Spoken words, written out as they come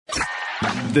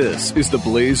This is the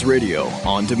Blaze Radio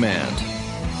on demand.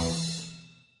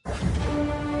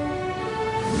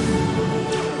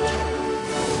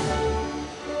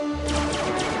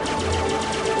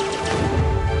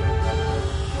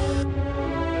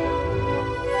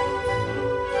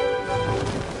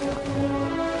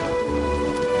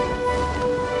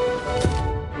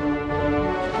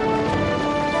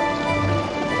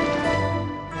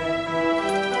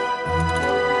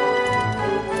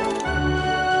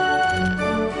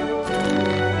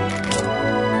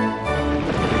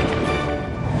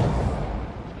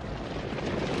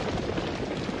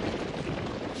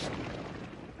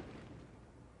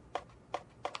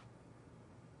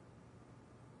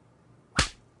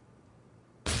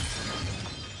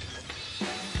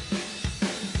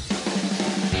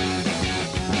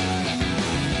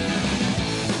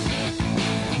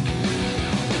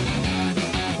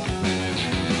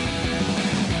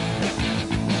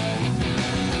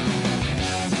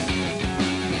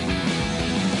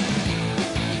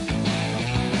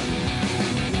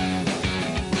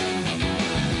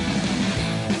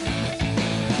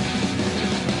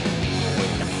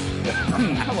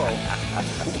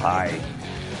 Hi.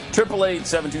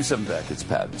 888-727-BECK. It's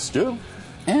Pat and Stu.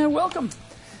 And welcome.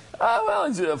 Well,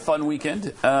 it's a fun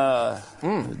weekend.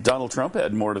 Donald Trump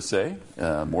had more to say,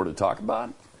 more to talk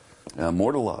about,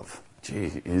 more to love.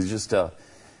 Gee, he's just,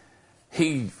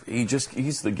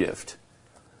 he's the gift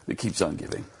that keeps on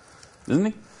giving. Isn't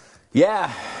he?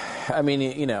 Yeah. I mean,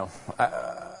 you know,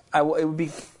 it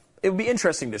would be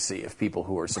interesting to see if people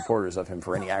who are supporters of him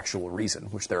for any actual reason,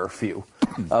 which there are few,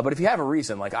 but if you have a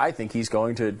reason, like I think he's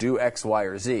going to do X, Y,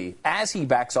 or Z, as he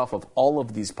backs off of all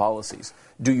of these policies,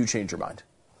 do you change your mind?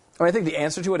 I mean, I think the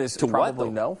answer to it is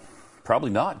probably no. Probably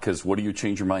not, because what do you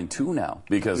change your mind to now?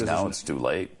 Because now it's too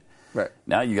late. Right.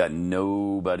 Now you got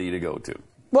nobody to go to.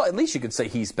 Well, at least you could say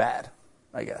he's bad,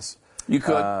 I guess. You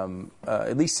could.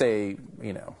 At least say,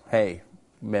 you know, hey,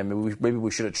 man, maybe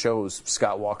we should have chose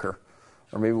Scott Walker.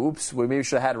 Or maybe we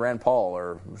should have had Rand Paul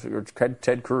or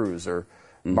Ted Cruz or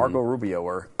Marco Rubio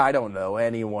or I don't know,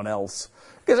 anyone else.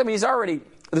 Because I mean,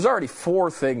 there's already four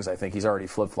things I think he's already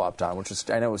flip-flopped on, which is,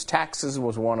 I know it was taxes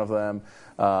was one of them,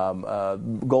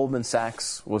 Goldman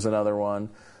Sachs was another one.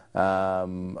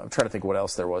 I'm trying to think what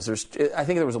else there was. I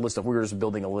think there was a list we were just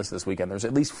building a list this weekend. There's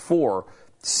at least four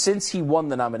since he won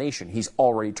the nomination he's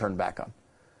already turned back on.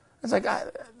 It's like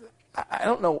I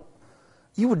don't know.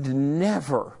 You would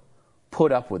never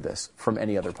put up with this from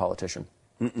any other politician,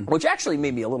 which actually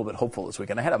made me a little bit hopeful this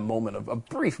weekend. I had a moment of a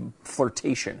brief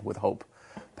flirtation with hope,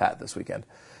 Pat, this weekend,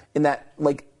 in that,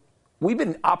 like, we've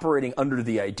been operating under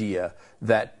the idea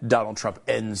that Donald Trump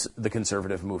ends the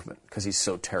conservative movement because he's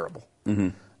so terrible,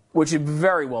 which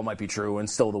very well might be true and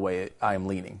still the way I'm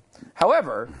leaning.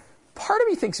 However, part of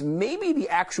me thinks maybe the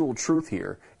actual truth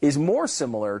here is more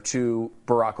similar to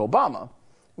Barack Obama,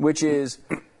 which is,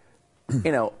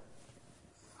 you know,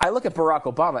 I look at Barack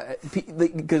Obama,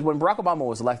 because when Barack Obama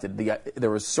was elected, there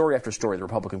was story after story, the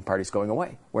Republican Party's going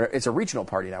away. It's a regional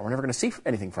party now. We're never going to see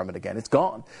anything from it again. It's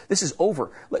gone. This is over.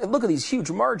 Look at these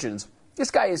huge margins. This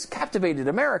guy has captivated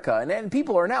America, and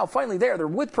people are now finally there. They're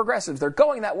with progressives. They're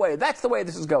going that way. That's the way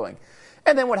this is going.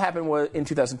 And then what happened in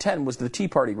 2010 was the Tea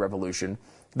Party revolution,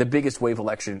 the biggest wave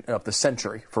election of the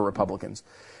century for Republicans.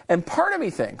 And part of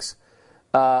me thinks,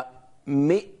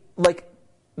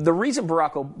 the reason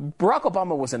Barack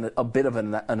Obama was a bit of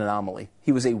an anomaly.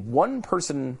 He was a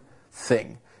one-person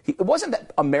thing. It wasn't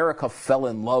that America fell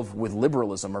in love with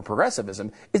liberalism or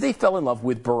progressivism. They fell in love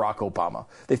with Barack Obama.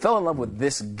 They fell in love with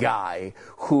this guy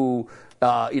who,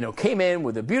 came in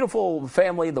with a beautiful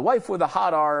family, the wife with the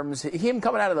hot arms, him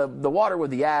coming out of the water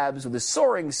with the abs, with his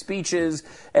soaring speeches,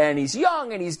 and he's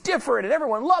young and he's different and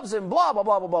everyone loves him, blah, blah,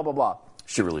 blah, blah, blah, blah, blah.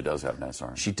 She really does have nice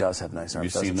arms. She does have nice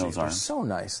arms. Have you seen those arms? They're so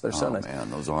nice. They're so nice. Oh, man,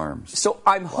 those arms. So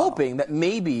I'm hoping that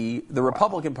maybe the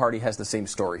Republican Party has the same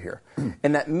story here.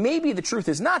 And that maybe the truth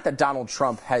is not that Donald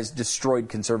Trump has destroyed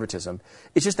conservatism.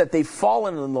 It's just that they've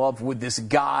fallen in love with this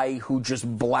guy who just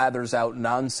blathers out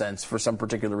nonsense for some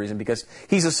particular reason because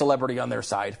he's a celebrity on their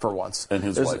side for once. And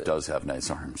his wife does have nice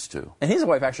arms, too. And his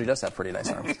wife actually does have pretty nice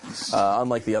arms,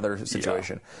 unlike the other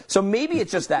situation. Yeah. So maybe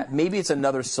it's just that. Maybe it's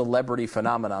another celebrity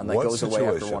phenomenon that goes away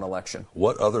after one election.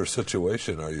 What other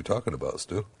situation are you talking about,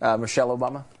 Stu? Michelle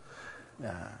Obama.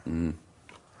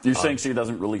 You're saying she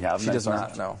doesn't really have nice arms? She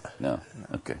does not, no.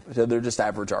 Okay. So they're just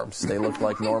average arms. They look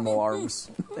like normal arms.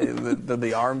 They're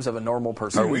the arms of a normal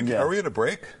person. Are we in a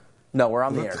break? No, we're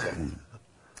on the air.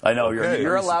 I know. Okay.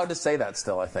 You're allowed to say that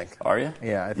still, I think. Are you?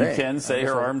 Yeah, I think. You can say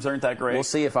her arms aren't that great? We'll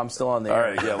see if I'm still on the air.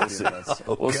 All right, yeah, we'll see.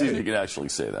 Okay. We'll see if you can actually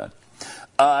say that.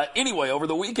 Anyway, over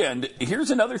the weekend,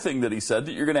 here's another thing that he said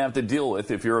that you're going to have to deal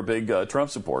with if you're a big Trump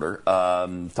supporter,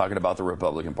 talking about the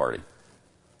Republican Party.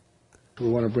 We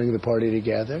want to bring the party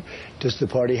together. Does the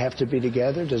party have to be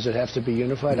together? Does it have to be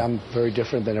unified? I'm very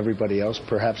different than everybody else,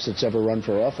 perhaps that's ever run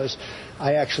for office.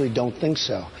 I actually don't think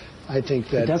so. I think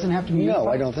that it doesn't have to be unified?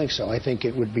 No, I don't think so. I think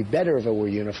it would be better if it were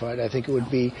unified. I think it would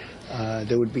be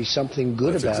there would be something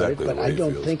good That's about exactly it, but the way I he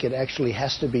don't feels. think it actually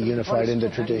has to be unified in the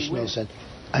traditional sense.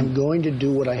 I'm going to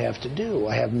do what I have to do.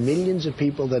 I have millions of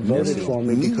people that voted for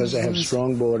me because I have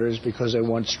strong borders, because I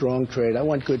want strong trade. I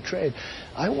want good trade.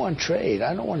 I want trade.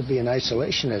 I don't want to be an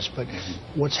isolationist. But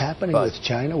what's happening with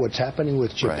China, what's happening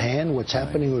with Japan, what's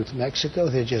happening with Mexico,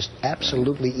 they're just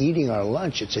absolutely eating our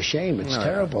lunch. It's a shame. It's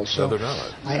terrible. So they're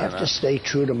not. I have to stay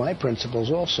true to my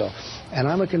principles also. And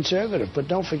I'm a conservative. But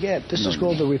don't forget, this is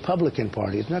called the Republican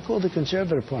Party. It's not called the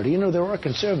Conservative Party. You know, there are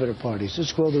conservative parties. This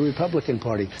is called the Republican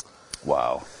Party.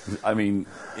 Wow. I mean,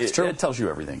 it tells you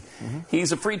everything.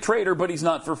 He's a free trader, but he's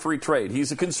not for free trade.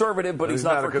 He's a conservative, but he's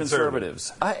not for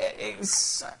conservatives. Again,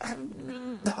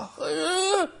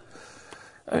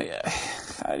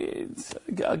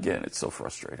 it's so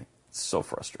frustrating. It's so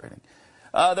frustrating.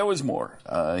 There was more.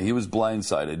 He was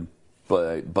blindsided,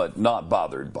 but not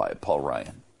bothered by Paul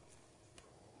Ryan.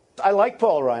 I like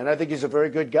Paul Ryan. I think he's a very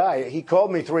good guy. He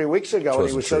called me 3 weeks ago, and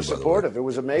he was so supportive. It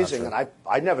was amazing, and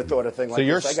I never thought a thing like this. So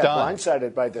you're this. stunned. I got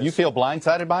blindsided by this. You feel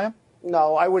blindsided by him?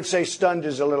 No, I would say stunned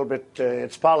is a little bit,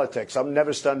 it's politics. I'm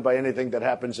never stunned by anything that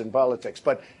happens in politics.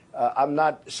 But I'm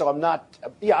not,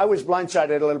 I was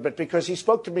blindsided a little bit because he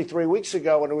spoke to me 3 weeks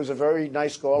ago, and it was a very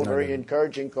nice call, very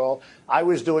encouraging call. I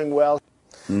was doing well.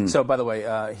 So, by the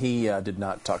way, he did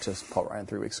not talk to Paul Ryan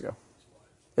 3 weeks ago.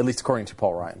 At least according to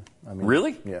Paul Ryan. I mean,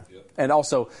 really? Yeah. And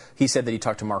also, he said that he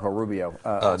talked to Marco Rubio.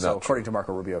 So, according to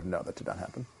Marco Rubio, no, that did not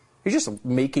happen. He's just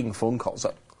making phone calls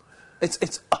up.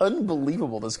 It's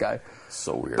unbelievable, this guy.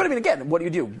 So weird. But, I mean, again, what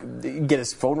do? Get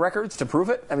his phone records to prove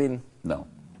it? I mean... No.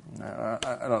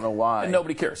 I don't know why. And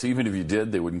nobody cares. Even if you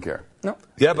did, they wouldn't care. No.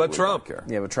 Yeah, but Trump. Care.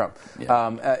 Yeah, but Trump.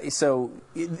 Yeah. So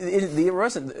there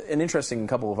was an interesting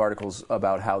couple of articles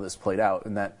about how this played out,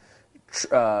 and that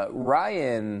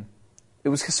Ryan... It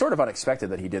was sort of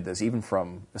unexpected that he did this, even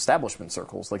from establishment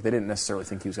circles. Like, they didn't necessarily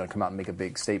think he was going to come out and make a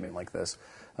big statement like this.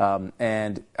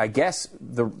 And I guess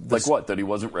like what? That he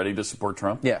wasn't ready to support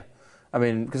Trump? Yeah. I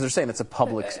mean, because they're saying it's a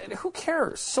public... Who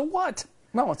cares? So what?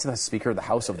 Well, it's the Speaker of the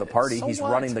House of the party. So He's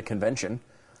what? running the convention.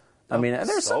 I mean,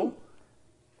 there's some...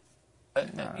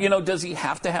 does he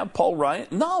have to have Paul Ryan?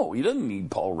 No, he doesn't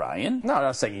need Paul Ryan. No, I'm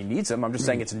not saying he needs him. I'm just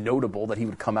saying it's notable that he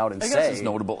would come out and I say... guess it's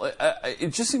notable.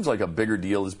 It just seems like a bigger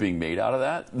deal is being made out of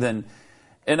that than...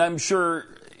 And I'm sure,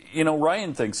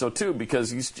 Ryan thinks so, too,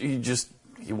 because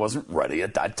he wasn't ready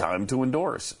at that time to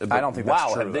endorse. But, I don't think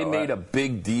that's true, have they made a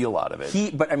big deal out of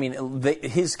it? But, I mean,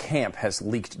 his camp has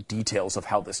leaked details of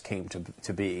how this came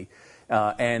to be.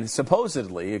 And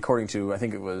supposedly, according to, I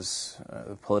think it was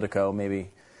Politico,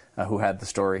 maybe... who had the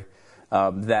story,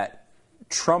 that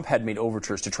Trump had made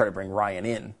overtures to try to bring Ryan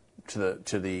in to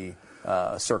the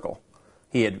circle.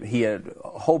 He had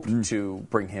hoped to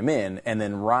bring him in, and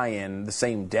then Ryan, the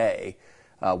same day,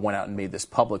 went out and made this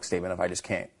public statement of, I just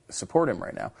can't support him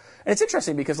right now. And it's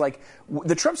interesting because, like,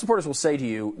 the Trump supporters will say to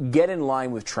you, get in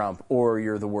line with Trump or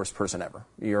you're the worst person ever.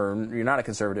 You're not a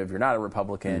conservative, you're not a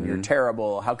Republican, you're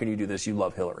terrible, how can you do this, you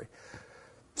love Hillary.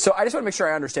 So I just want to make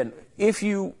sure I understand. If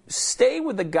you stay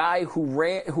with the guy who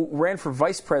ran for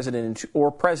vice president or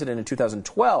president in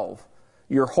 2012,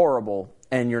 you're horrible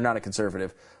and you're not a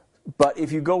conservative. But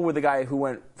if you go with the guy who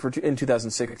went in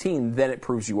 2016, then it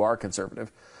proves you are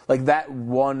conservative. Like, that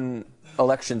one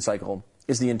election cycle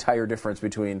is the entire difference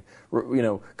between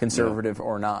conservative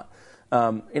or not.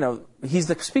 He's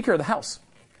the Speaker of the House.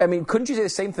 I mean, couldn't you say the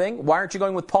same thing? Why aren't you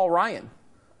going with Paul Ryan?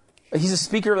 He's a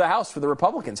Speaker of the House for the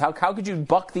Republicans. How could you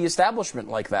buck the establishment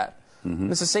like that?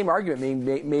 It's the same argument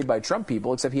being made by Trump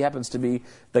people, except he happens to be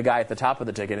the guy at the top of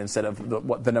the ticket instead of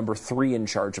the number 3 in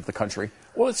charge of the country.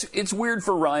 Well, it's weird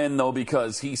for Ryan, though,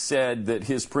 because he said that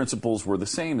his principles were the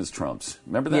same as Trump's.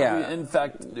 Remember that? Yeah. In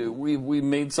fact, we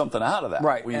made something out of that.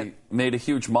 Right. We made a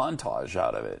huge montage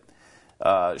out of it,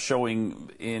 showing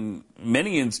in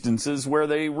many instances where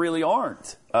they really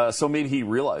aren't. So maybe he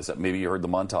realized that. Maybe he heard the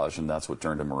montage, and that's what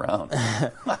turned him around. I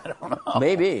don't know.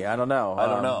 Maybe. I don't know. I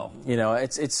don't know.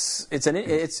 It's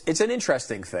an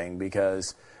interesting thing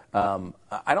because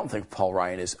I don't think Paul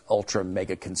Ryan is ultra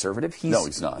mega conservative. No,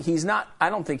 he's not. He's not. I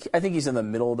think he's in the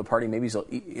middle of the party. Maybe he's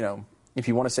If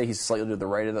you want to say he's slightly to the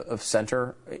right of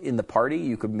center in the party,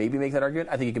 you could maybe make that argument.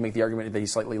 I think you can make the argument that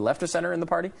he's slightly left of center in the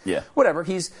party. Yeah. Whatever.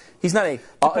 He's not a...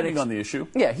 Depending on the issue.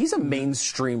 Yeah, he's a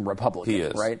mainstream Republican. He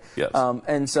is. Right? Yes.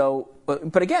 And so,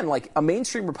 but again, like a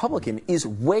mainstream Republican is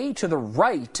way to the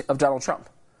right of Donald Trump.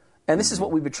 And this is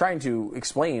what we've been trying to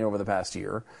explain over the past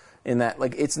year, in that,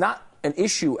 like, it's not an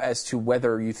issue as to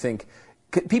whether you think...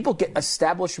 People get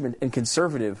establishment and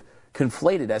conservative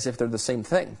conflated as if they're the same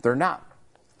thing. They're not.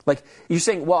 Like, you're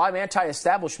saying, well, I'm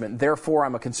anti-establishment, therefore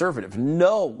I'm a conservative.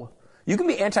 No. You can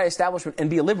be anti-establishment and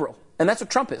be a liberal. And that's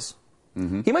what Trump is.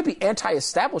 Mm-hmm. He might be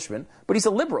anti-establishment, but he's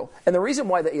a liberal. And the reason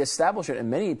why the establishment and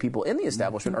many people in the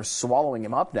establishment are swallowing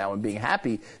him up now and being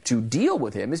happy to deal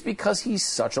with him is because he's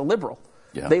such a liberal.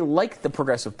 Yeah. They like the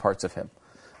progressive parts of him.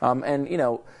 And, you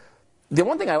know, the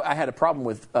one thing I had a problem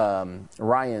with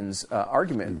Ryan's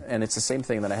argument, and it's the same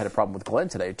thing that I had a problem with Glenn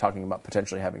today, talking about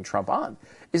potentially having Trump on,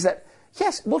 is that,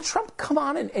 yes, will Trump come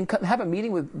on and have a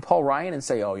meeting with Paul Ryan and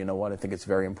say, oh, you know what, I think it's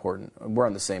very important. We're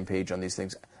on the same page on these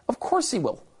things. Of course he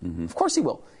will. Mm-hmm. Of course he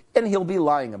will. And he'll be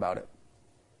lying about it.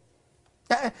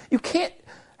 You can't,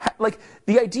 like,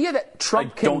 the idea that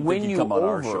Trump can win you over. I don't think he'd come on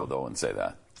our show, though, and say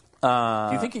that.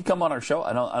 Do you think he'd come on our show?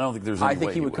 I don't think there's any way. I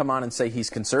think he would come on and say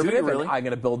he's conservative. Do you really? And I'm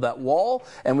going to build that wall,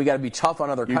 and we got to be tough on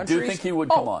other countries. You do think he would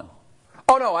come on?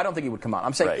 Oh, no, I don't think he would come on.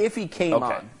 I'm saying if he came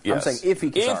on. Yes. I'm saying if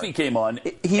he came on,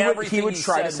 he would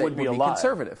try to say would be a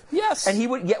conservative. Yes. And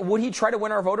would he try to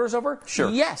win our voters over?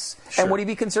 Sure. Yes. Sure. And would he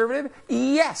be conservative?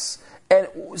 Yes. And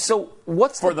so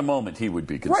what's for the moment he would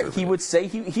be conservative. Right. He would say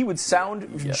he would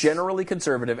sound generally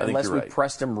conservative unless we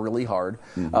pressed him really hard,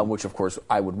 which of course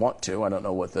I would want to. I don't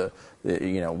know what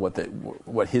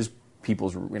his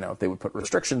people's, if they would put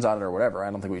restrictions on it or whatever.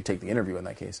 I don't think we'd take the interview in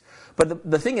that case. But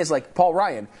the thing is, like, Paul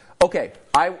Ryan, okay,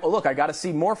 I got to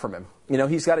see more from him.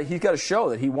 He's got to show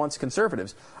that he wants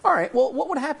conservatives. All right, well, what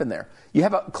would happen there? You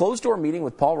have a closed-door meeting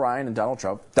with Paul Ryan and Donald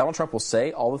Trump. Donald Trump will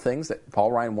say all the things that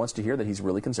Paul Ryan wants to hear, that he's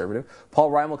really conservative.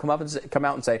 Paul Ryan will come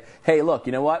out and say, hey, look,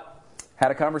 you know what? Had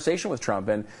a conversation with Trump,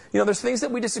 and there's things that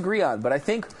we disagree on, but I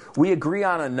think we agree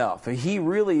on enough. He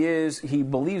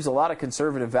believes a lot of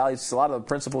conservative values, a lot of the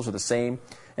principles are the same,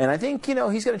 and I think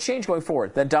he's going to change going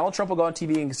forward. Then Donald Trump will go on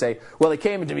TV and say, well, he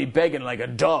came to me begging like a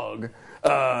dog,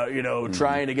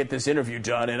 trying to get this interview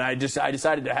done, and I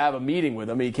decided to have a meeting with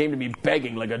him. He came to me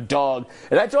begging like a dog,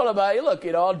 and I told him, hey, look,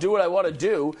 I'll do what I want to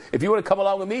do. If you want to come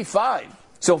along with me, fine.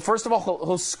 So first of all,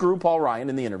 he'll screw Paul Ryan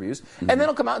in the interviews, and then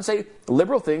he'll come out and say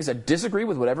liberal things that disagree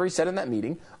with whatever he said in that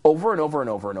meeting over and over and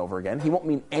over and over again. He won't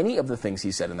mean any of the things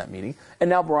he said in that meeting,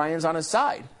 and now Brian's on his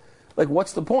side. Like,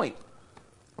 what's the point?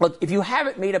 Look, if you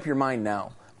haven't made up your mind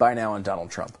by now on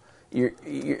Donald Trump,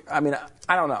 I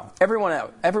don't know.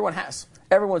 Everyone has.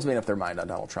 Everyone's made up their mind on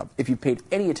Donald Trump, if you paid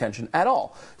any attention at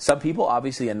all. Some people,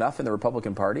 obviously enough in the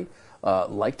Republican Party,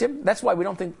 liked him. That's why we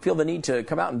don't feel the need to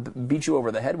come out and beat you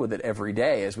over the head with it every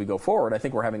day as we go forward. I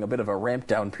think we're having a bit of a ramp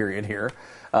down period here,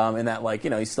 in that,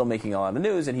 he's still making a lot of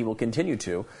news, and he will continue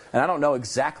to. And I don't know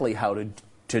exactly how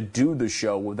to do the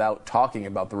show without talking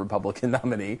about the Republican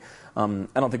nominee. I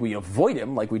don't think we avoid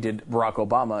him like we did Barack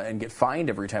Obama and get fined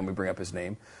every time we bring up his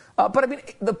name.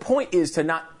 But the point is to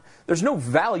not. There's no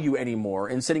value anymore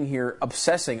in sitting here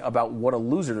obsessing about what a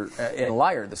loser and a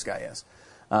liar this guy is.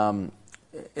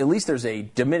 At least there's a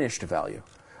diminished value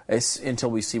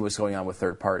until we see what's going on with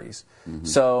third parties. Mm-hmm.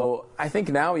 So I think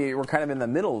now we're kind of in the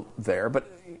middle there,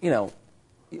 but,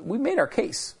 we made our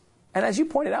case. And as you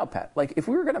pointed out, Pat, if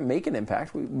we were going to make an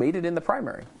impact, we made it in the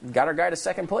primary. Got our guy to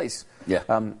second place. Yeah.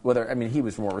 He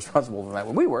was more responsible than that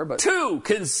when we were, but 2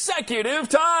 consecutive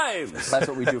times. That's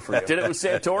what we do for you. Did it with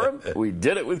Santorum. We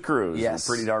did it with Cruz. Yes.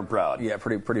 We're pretty darn proud. Yeah,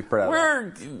 pretty proud.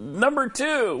 We're number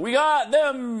 2. We got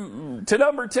them to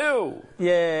number 2.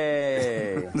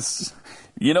 Yay.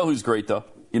 You know who's great, though?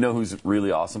 You know who's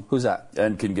really awesome? Who's that?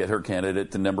 And can get her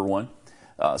candidate to number 1?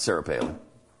 Sarah Palin.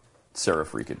 Sarah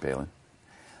freaking Palin.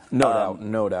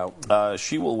 No doubt.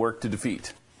 She will work to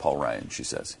defeat Paul Ryan, she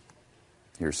says.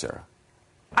 Here's Sarah.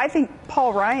 I think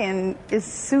Paul Ryan is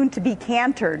soon to be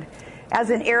cantered as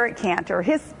an Eric Cantor.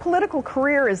 His political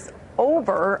career is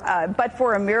over, but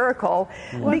for a miracle,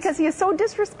 because he has so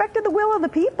disrespected the will of the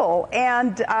people.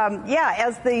 And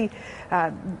as the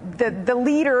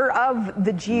leader of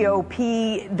the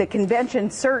GOP, the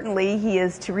convention, certainly he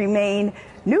is to remain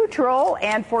neutral,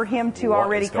 and for him to What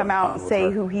already is come going out on and with say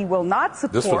her? who he will not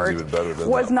This one's support even better than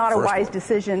was that not a first wise one.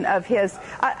 decision of his.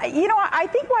 I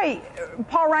think why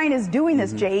Paul Ryan is doing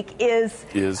this, Jake, is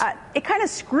it kind of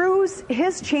screws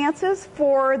his chances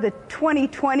for the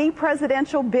 2020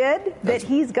 presidential bid that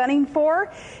he's gunning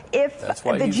for. If the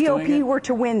GOP were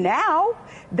to win now,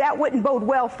 that wouldn't bode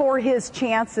well for his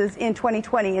chances in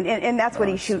 2020, and that's what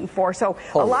he's shooting for. So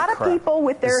a lot of people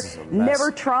with their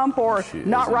never Trump or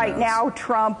not right now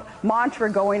Trump mantra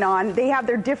going on, they have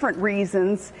their different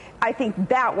reasons. I think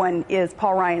that one is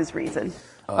Paul Ryan's reason.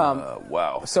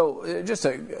 Wow. So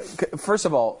first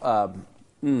of all, Paul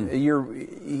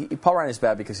Ryan is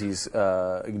bad because he's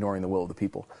ignoring the will of the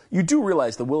people. You do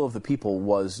realize the will of the people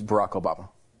was Barack Obama.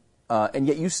 And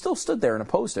yet you still stood there and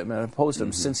opposed him, and opposed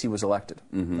him since he was elected.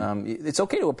 It's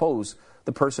okay to oppose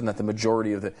the person that the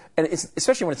majority of and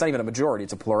especially when it's not even a majority,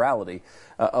 it's a plurality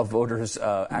of voters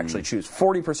actually choose.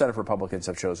 40% of Republicans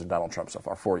have chosen Donald Trump so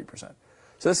far, 40%.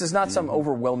 So this is not some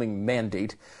overwhelming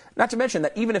mandate. Not to mention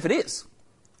that even if it is,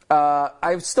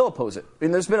 I still oppose it. I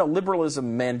mean, there's been a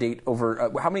liberalism mandate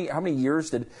over how many years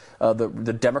did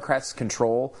the Democrats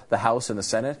control the House and the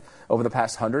Senate over the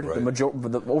past 100? Right.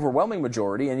 The overwhelming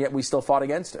majority, and yet we still fought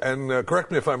against it. And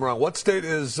correct me if I'm wrong. What state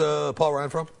is Paul Ryan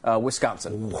from?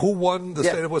 Wisconsin. Who won the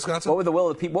state of Wisconsin? What was the will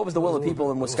of the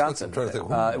people in Wisconsin? I'm trying to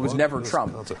think. It was never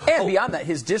Trump. Wisconsin. And beyond that,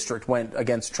 his district went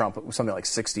against Trump something like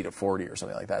 60-40 or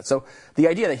something like that. So the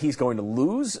idea that he's going to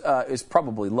lose is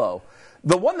probably low.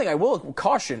 The one thing I will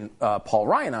caution Paul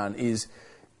Ryan on is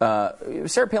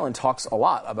Sarah Palin talks a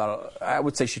lot about, I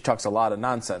would say she talks a lot of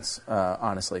nonsense,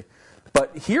 honestly.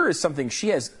 But here is something she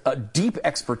has a deep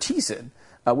expertise in,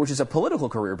 which is a political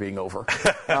career being over.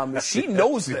 She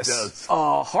knows this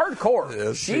hardcore.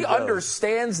 Yes, she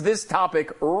understands this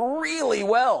topic really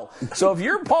well. So if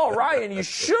you're Paul Ryan, you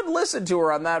should listen to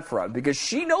her on that front because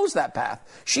she knows that path.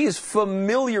 She is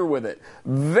familiar with it,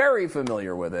 very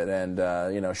familiar with it,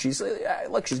 and she's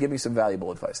giving some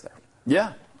valuable advice there.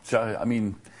 Yeah, I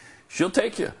mean, she'll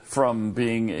take you from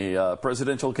being a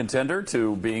presidential contender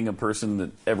to being a person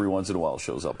that every once in a while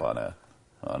shows up on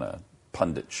a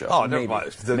pundit show. Oh, never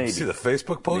mind. Did you see the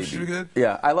Facebook post you did?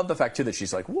 Yeah, I love the fact, too, that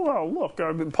she's like, well, look,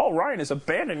 Paul Ryan is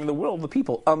abandoning the will of the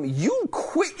people. You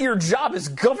quit your job as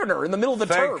governor in the middle of the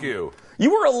term. Thank you.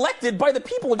 You were elected by the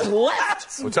people and just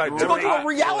left Which I to go do a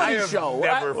reality show. I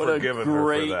have never forgiven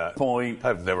her for that. Point.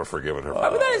 I've never forgiven her for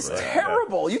I mean, that. that is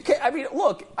terrible. You can't. I mean,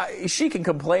 look, she can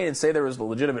complain and say there was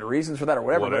legitimate reasons for that or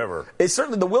whatever. Whatever. It's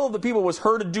certainly the will of the people was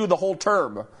her to do the whole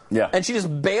term. Yeah. And she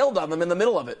just bailed on them in the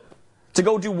middle of it. To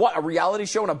go do what? A reality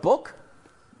show and a book?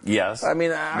 Yes. I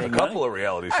mean, a couple of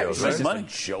reality shows, It's right?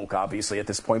 just a joke, obviously, at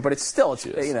this point. But it's still,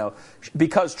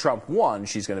 because Trump won,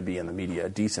 she's going to be in the media a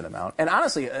decent amount. And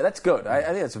honestly, that's good. I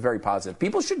think that's very positive.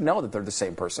 People should know that they're the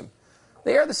same person.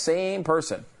 They are the same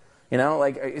person.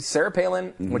 Like Sarah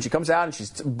Palin, when she comes out and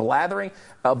she's blathering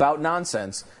about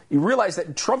nonsense, you realize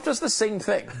that Trump does the same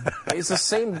thing. He's the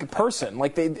same person.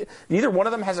 Like neither one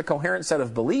of them has a coherent set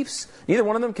of beliefs. Neither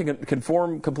one of them can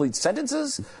form complete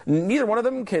sentences. Neither one of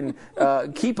them can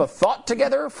keep a thought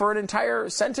together for an entire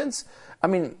sentence. I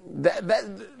mean,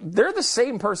 they're the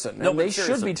same person, and they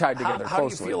should be tied together closely. How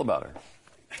do you feel about her?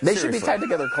 They should be tied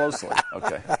together closely.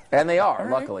 Okay. And they are,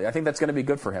 luckily. I think that's going to be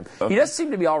good for him. Okay. He does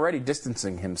seem to be already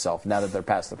distancing himself now that they're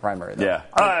past the primary, though. Yeah.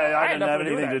 I didn't have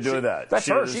anything to do with that. That's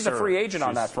her. She's a free agent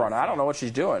on that front. I don't know what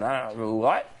she's doing.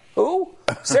 What? Who?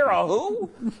 Sarah who?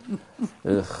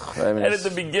 Ugh, and at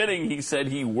the beginning, he said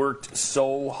he worked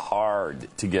so hard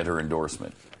to get her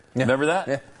endorsement. Yeah. Remember that?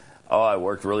 Yeah. Oh, I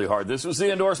worked really hard. This was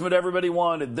the endorsement everybody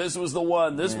wanted. This was the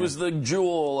one. This was the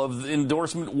jewel of the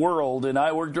endorsement world, and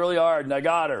I worked really hard, and I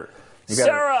got her.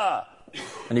 Sarah!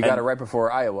 And you got it right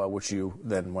before Iowa, which you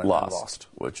then went and lost.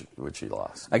 Which he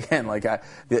lost. Again,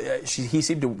 he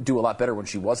seemed to do a lot better when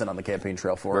she wasn't on the campaign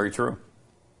trail for Very it. true.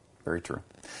 Very true.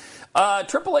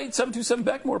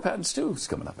 888-727-BECK. More Pat and Stu is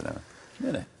coming up in a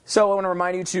minute. So I want to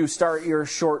remind you to start your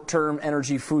short-term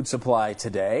energy food supply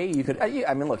today. You could, you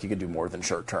could do more than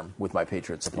short-term with My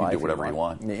Patriot Supply. You can do whatever you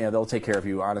want. Yeah, they'll take care of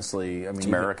you, honestly. I mean, it's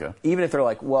America. Even if they're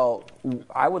like, well,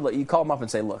 I would let you call them up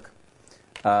and say, look,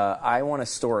 I want to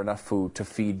store enough food to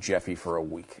feed Jeffy for a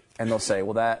week. And they'll say,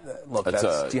 well, how big is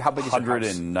your house?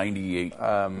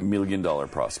 $198 million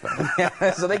prospect.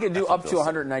 So they can do up to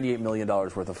 $198 million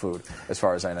worth of food, as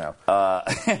far as I know.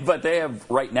 But they have,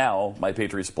 right now, My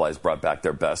Patriot Supply has brought back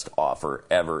their best offer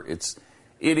ever. It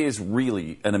is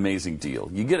really an amazing deal.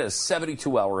 You get a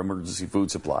 72-hour emergency food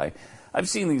supply. I've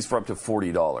seen these for up to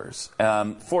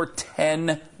 $40. For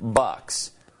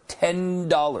 $10.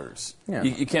 $10. Yeah.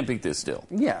 You can't beat this deal.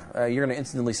 Yeah, you're going to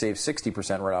instantly save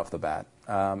 60% right off the bat.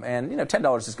 And,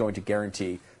 $10 is going to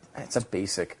guarantee, it's a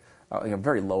basic, a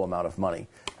very low amount of money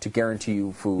to guarantee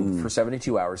you food for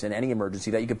 72 hours in any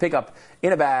emergency that you can pick up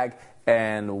in a bag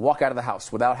and walk out of the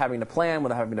house without having to plan,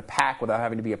 without having to pack, without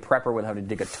having to be a prepper, without having to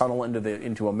dig a tunnel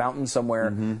into a mountain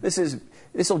somewhere. This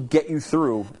will get you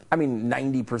through,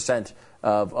 90%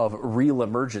 of real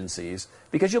emergencies,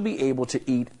 because you'll be able to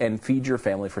eat and feed your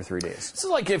family for 3 days. This is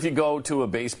like if you go to a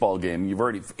baseball game, you've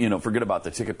already, forget about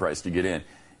the ticket price to get in,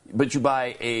 but you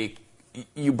buy a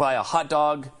hot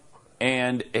dog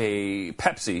and a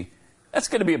Pepsi. That's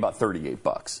going to be about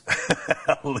 $38.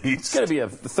 At least. It's going to be a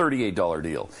 $38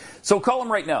 deal. So call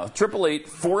them right now,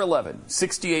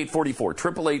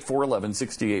 888-411-6844,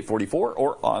 888-411-6844,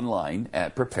 or online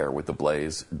at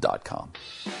preparewiththeblaze.com.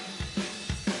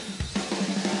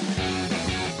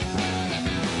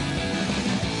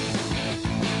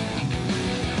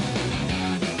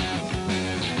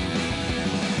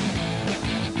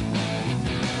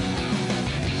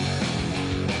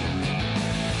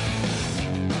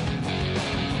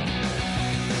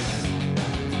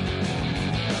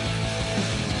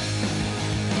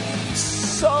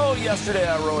 So yesterday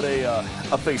I wrote a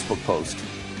Facebook post.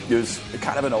 It was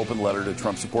kind of an open letter to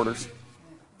Trump supporters,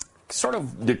 sort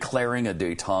of declaring a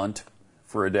détente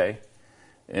for a day.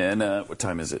 And what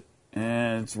time is it?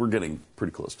 And we're getting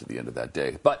pretty close to the end of that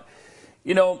day. But,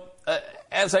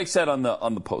 as I said on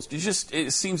the post,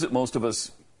 it seems that most of us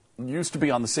used to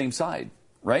be on the same side,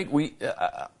 right?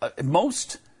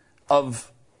 Most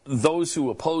of those who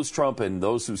oppose Trump and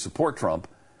those who support Trump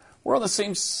were on the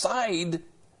same side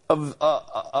of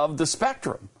the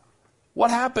spectrum. What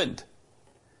happened?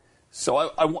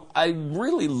 So I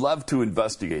really love to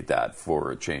investigate that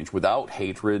for a change without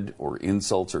hatred or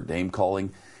insults or name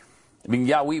calling.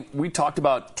 We talked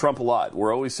about Trump a lot.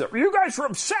 We're always saying, you guys are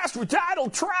obsessed with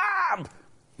Donald Trump.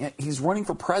 Yeah, he's running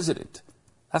for president.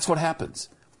 That's what happens.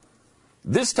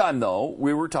 This time, though,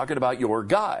 we were talking about your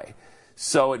guy.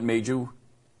 So it made you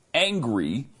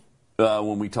angry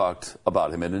when we talked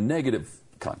about him in a negative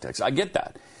context. I get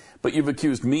that. But you've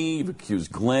accused me, you've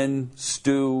accused Glenn,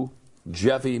 Stu,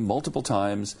 Jeffy multiple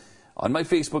times on my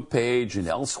Facebook page and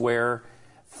elsewhere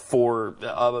for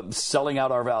selling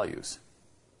out our values.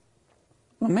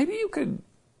 Well, maybe you could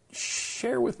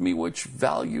share with me which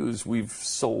values we've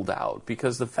sold out,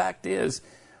 because the fact is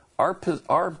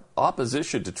our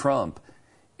opposition to Trump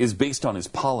is based on his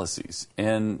policies.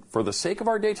 And for the sake of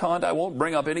our détente, I won't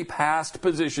bring up any past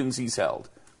positions he's held.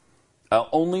 I'll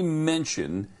only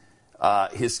mention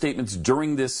his statements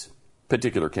during this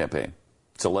particular campaign.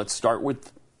 So let's start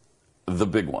with the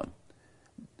big one.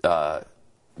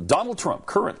 Donald Trump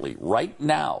currently, right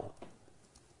now,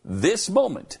 this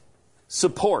moment,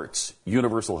 supports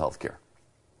universal health care,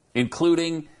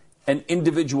 including an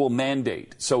individual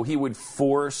mandate. So he would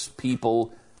force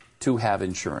people to have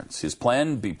insurance. His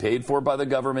plan be paid for by the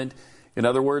government. In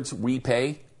other words, we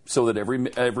pay so that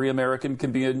every American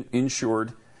can be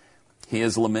insured. He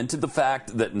has lamented the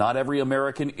fact that not every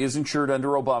American is insured under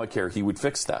Obamacare. He would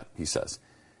fix that, he says.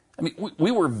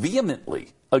 We were vehemently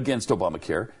against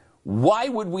Obamacare. Why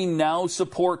would we now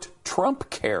support Trump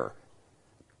care?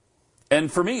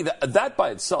 And for me, that by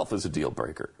itself is a deal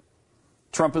breaker.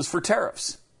 Trump is for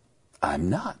tariffs. I'm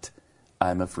not.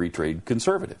 I'm a free trade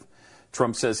conservative.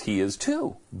 Trump says he is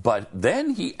too. But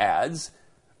then he adds,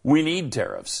 we need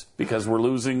tariffs because we're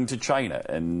losing to China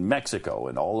and Mexico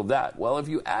and all of that. Well, if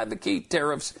you advocate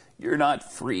tariffs, you're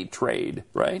not free trade,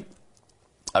 right?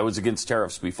 I was against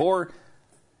tariffs before,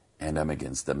 and I'm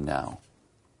against them now.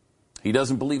 He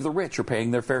doesn't believe the rich are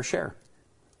paying their fair share.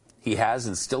 He has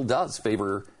and still does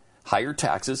favor higher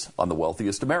taxes on the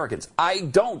wealthiest Americans. I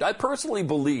don't. I personally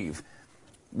believe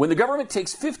when the government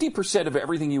takes 50% of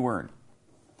everything you earn,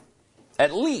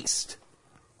 at least,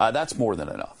 that's more than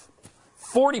enough.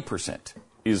 40%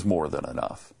 is more than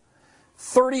enough.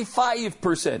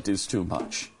 35% is too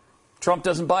much. Trump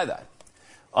doesn't buy that.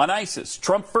 On ISIS,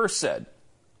 Trump first said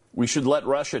we should let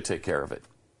Russia take care of it.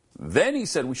 Then he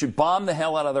said we should bomb the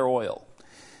hell out of their oil.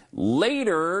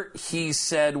 Later, he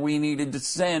said we needed to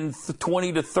send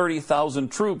 20 to 30,000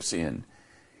 troops in,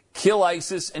 kill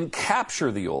ISIS, and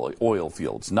capture the oil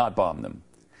fields, not bomb them.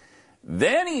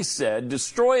 Then he said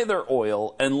destroy their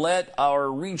oil and let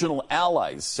our regional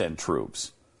allies send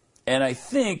troops. And I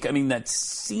mean, that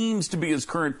seems to be his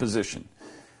current position.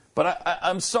 But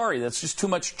I'm sorry, that's just too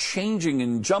much changing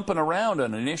and jumping around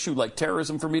on an issue like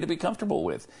terrorism for me to be comfortable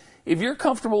with. If you're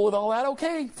comfortable with all that,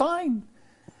 okay, fine.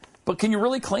 But can you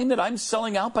really claim that I'm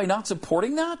selling out by not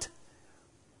supporting that?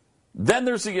 Then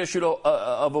there's the issue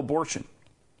of abortion.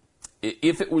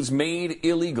 if it was made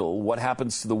illegal, what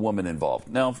happens to the woman involved?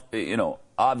 Now,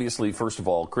 obviously, first of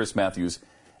all, Chris Matthews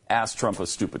asked Trump a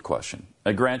stupid question.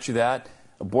 I grant you that.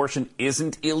 Abortion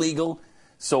isn't illegal,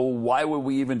 so why would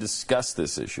we even discuss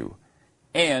this issue?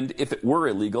 And if it were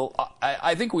illegal,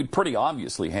 I think we'd pretty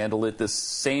obviously handle it the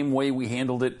same way we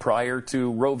handled it prior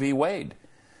to Roe v. Wade,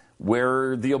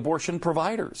 where the abortion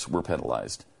providers were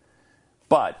penalized.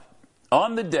 But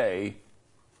on the day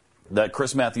that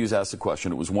Chris Matthews asked the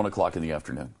question, it was 1 o'clock in the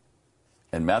afternoon.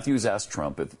 And Matthews asked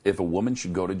Trump if a woman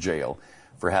should go to jail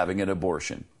for having an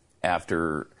abortion.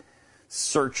 After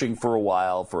searching for a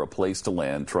while for a place to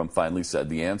land, Trump finally said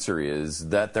the answer is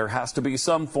that there has to be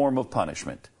some form of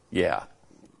punishment. Yeah.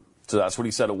 So that's what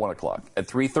he said at 1 o'clock. At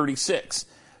 3:36,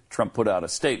 Trump put out a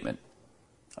statement.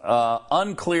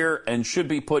 Unclear and should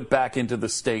be put back into the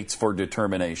states for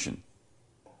determination.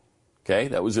 Okay,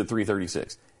 that was at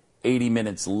 3:36. 80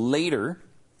 minutes later,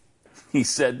 he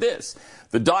said this: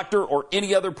 the doctor or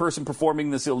any other person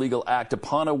performing this illegal act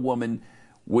upon a woman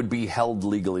would be held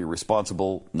legally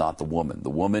responsible, not the woman. The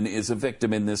woman is a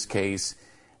victim in this case,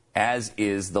 as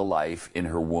is the life in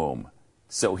her womb.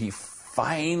 So he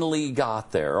finally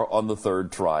got there on the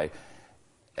third try.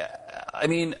 I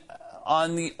mean,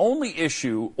 on the only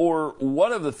issue, or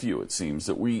one of the few, it seems,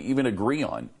 that we even agree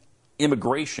on,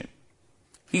 immigration.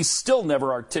 He's still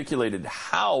never articulated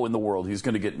how in the world he's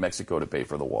going to get Mexico to pay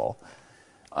for the wall.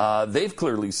 They've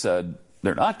clearly said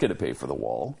they're not going to pay for the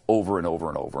wall over and over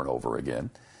and over and over again.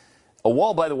 A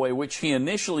wall, by the way, which he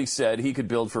initially said he could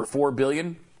build for $4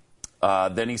 billion.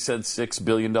 Then he said $6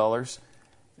 billion.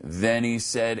 Then he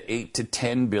said $8 to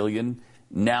 $10 billion.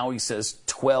 Now he says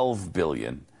 $12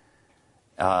 billion.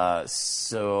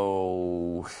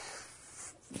 So,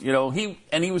 he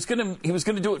was going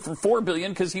to do it for $4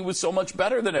 billion because he was so much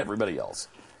better than everybody else.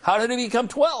 How did he become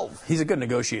 12? He's a good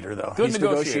negotiator, though. He's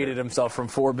negotiated himself from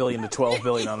 $4 billion to $12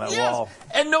 billion on that wall.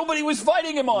 And nobody was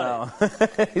fighting him on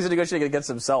it. He's a negotiator against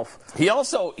himself. He's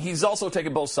also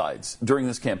taken both sides during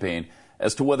this campaign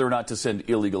as to whether or not to send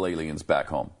illegal aliens back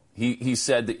home. He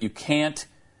said that you can't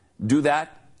do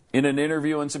that in an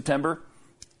interview in September,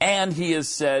 and he has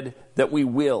said that we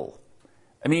will.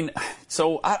 I mean,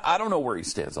 so I don't know where he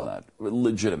stands on that,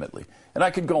 legitimately. And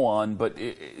I could go on, but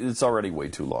it's already way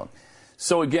too long.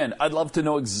 So again, I'd love to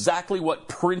know exactly what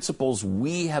principles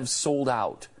we have sold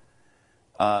out.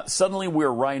 Suddenly we're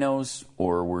rhinos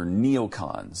or we're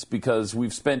neocons because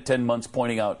we've spent 10 months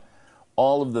pointing out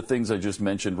all of the things I just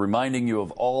mentioned, reminding you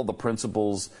of all the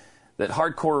principles that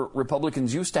hardcore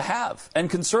Republicans used to have and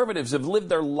conservatives have lived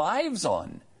their lives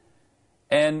on.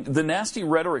 And the nasty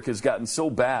rhetoric has gotten so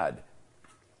bad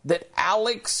that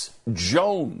Alex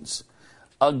Jones,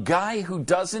 a guy who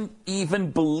doesn't even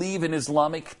believe in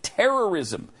Islamic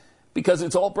terrorism because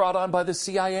it's all brought on by the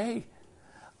CIA,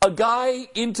 a guy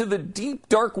into the deep,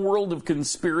 dark world of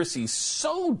conspiracy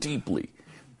so deeply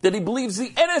that he believes the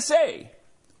NSA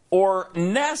or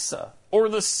NASA or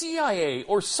the CIA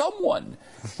or someone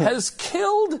has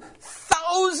killed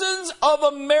thousands of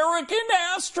American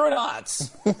astronauts.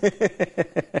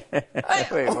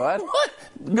 Wait, what?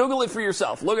 Google it for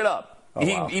yourself. Look it up. Oh,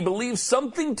 wow. He believes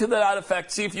something to that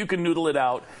effect. See if you can noodle it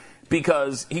out,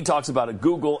 because he talks about it.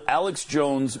 Google Alex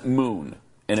Jones moon,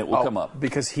 and it will come up.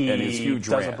 Because he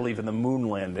doesn't believe in the moon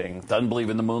landing. Doesn't believe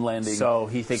in the moon landing. So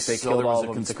he thinks they killed all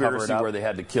of them to cover it up. There was a conspiracy where they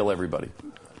had to kill everybody.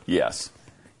 Yes.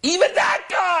 Even that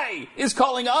guy is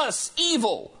calling us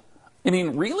evil. I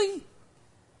mean, really?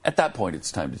 At that point,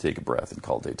 it's time to take a breath and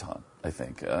call détente, I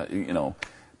think.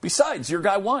 Besides, your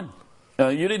guy won.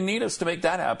 You didn't need us to make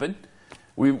that happen.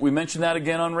 We mentioned that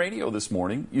again on radio this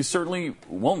morning. You certainly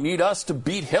won't need us to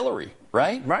beat Hillary,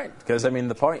 right? Right. Because, I mean,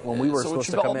 the point when we were supposed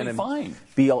to come in and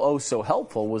be so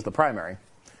helpful was the primary.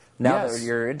 Now that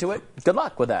you're into it, good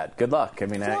luck with that. Good luck. I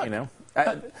mean,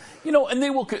 and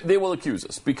they will accuse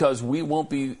us because we won't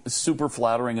be super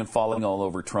flattering and falling all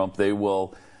over Trump. They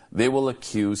will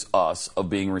accuse us of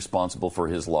being responsible for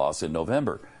his loss in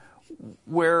November.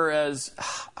 Whereas,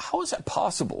 how is that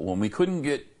possible when we couldn't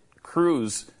get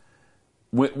Cruz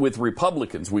with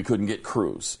Republicans? We couldn't get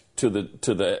Cruz to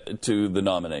the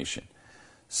nomination.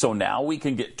 So now we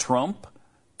can get Trump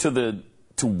to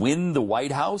win the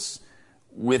White House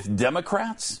with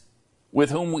Democrats with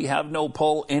whom we have no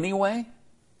pull anyway.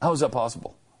 How is that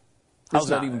possible? How is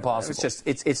that even possible?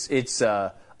 It's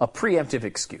a preemptive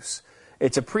excuse.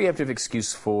 It's a preemptive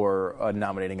excuse for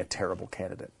nominating a terrible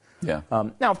candidate. Yeah.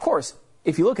 Now, of course,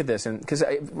 if you look at this, and because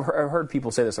I've heard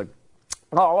people say this, like,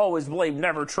 I'll always blame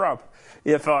Never Trump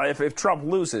if Trump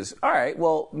loses. All right,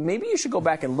 well, maybe you should go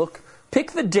back and look.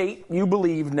 Pick the date you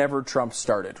believe Never Trump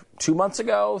started. 2 months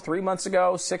ago, 3 months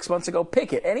ago, 6 months ago.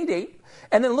 Pick it, any date.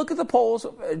 And then look at the polls,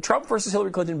 Trump versus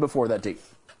Hillary Clinton before that date.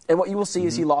 And what you will see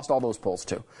is he lost all those polls,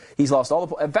 too. He's lost all the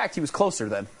polls. In fact, he was closer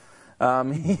then.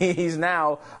 He's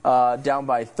now down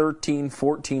by 13,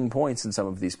 14 points in some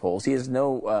of these polls. He has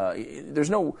there's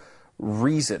no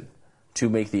reason to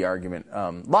make the argument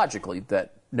logically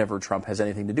that Never Trump has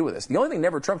anything to do with this. The only thing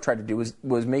Never Trump tried to do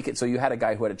was make it so you had a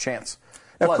guy who had a chance.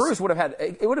 Now, Cruz would have had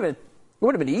it would have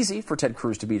been easy for Ted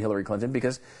Cruz to beat Hillary Clinton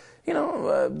because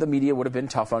the media would have been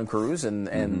tough on Cruz and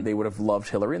they would have loved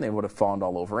Hillary and they would have fawned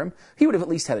all over him. He would have at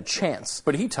least had a chance.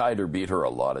 But he tied or beat her a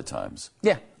lot of times.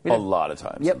 Yeah. A lot of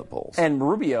times in the polls. And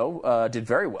Rubio did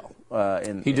very well.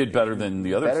 He did better than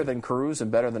the others. Better than Cruz and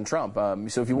better than Trump.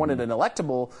 So if you wanted the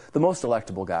most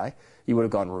electable guy, you would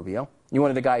have gone Rubio. You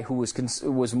wanted a guy who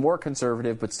was more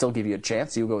conservative but still give you a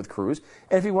chance, you would go with Cruz.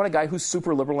 And if you want a guy who's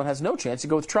super liberal and has no chance, you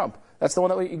go with Trump. That's the one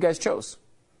that you guys chose.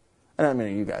 And I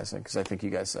mean you guys, because I think you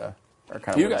guys are kind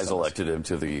of... You guys elected him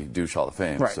to the Douche Hall of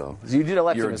Fame. Right. So you did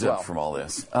elect you're him as well. exempt from all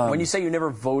this. When you say you never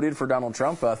voted for Donald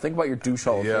Trump, think about your Douche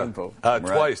Hall of Fame vote.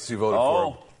 Twice you voted for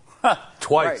him.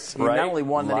 Twice. Right. He not only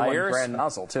won, then he won Grand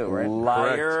Nozzle, too, right?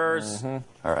 Liars. All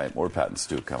right, more Pat and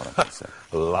Stu coming up in a second.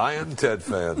 Lion Ted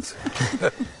fans.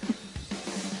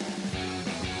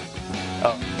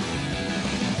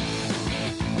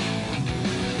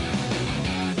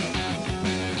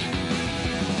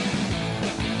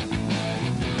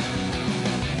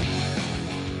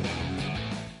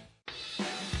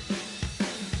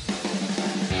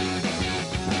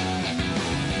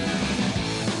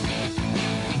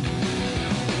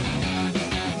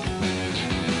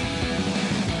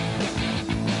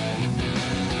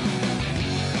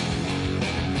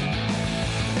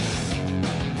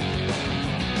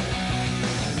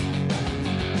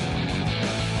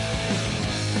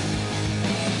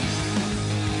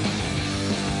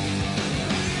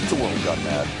 Got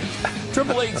mad.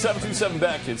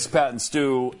 888-727-BECK. It's Pat and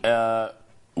Stu.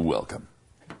 Welcome.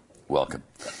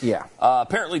 Yeah.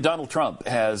 Apparently, Donald Trump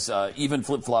has even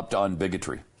flip-flopped on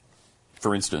bigotry.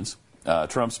 For instance,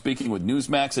 Trump speaking with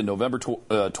Newsmax in November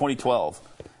 2012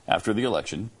 after the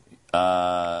election.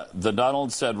 The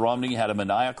Donald said Romney had a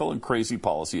maniacal and crazy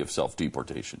policy of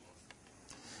self-deportation.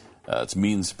 It's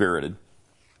mean-spirited.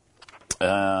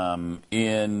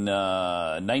 In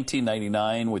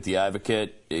 1999, with The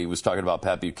Advocate, he was talking about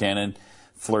Pat Buchanan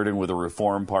flirting with a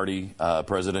Reform Party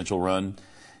presidential run.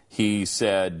 He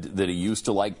said that he used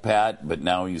to like Pat, but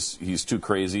now he's too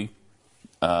crazy.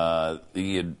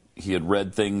 He had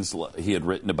read things he had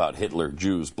written about Hitler,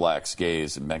 Jews, blacks,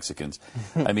 gays, and Mexicans.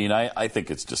 I mean, I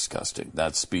think it's disgusting.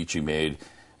 That speech he made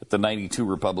at the '92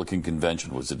 Republican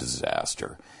convention was a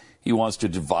disaster. He wants to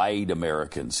divide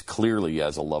Americans. Clearly, he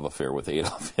has a love affair with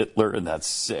Adolf Hitler, and that's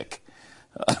sick.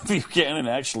 Buchanan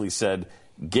actually said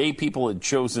gay people had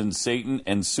chosen Satan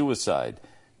and suicide.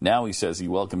 Now he says he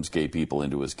welcomes gay people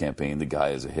into his campaign. The guy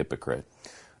is a hypocrite.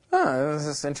 Oh, this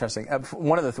is interesting.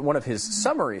 One of his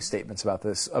summary statements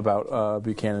about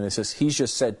Buchanan is just he's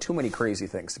just said too many crazy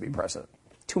things to be president.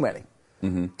 Too many.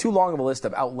 Mm-hmm. Too long of a list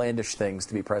of outlandish things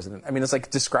to be president. I mean, it's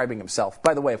like describing himself.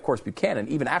 By the way, of course, Buchanan,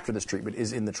 even after this treatment,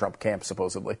 is in the Trump camp,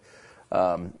 supposedly,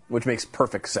 which makes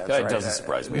perfect sense. That right? doesn't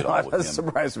surprise me at all. It doesn't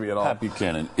surprise me at all. Pat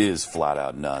Buchanan is flat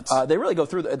out nuts. They really go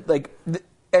through, in the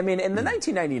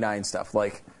 1999 stuff,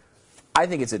 I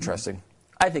think it's interesting.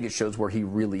 I think it shows where he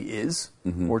really is,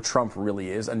 where Trump really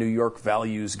is, a New York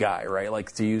values guy, right?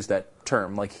 To use that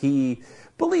term. He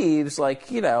believes,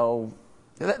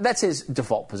 that's his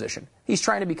default position. He's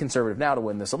trying to be conservative now to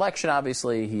win this election.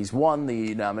 Obviously, he's won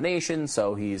the nomination,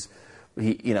 so he's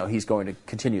going to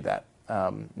continue that.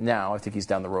 Now, I think he's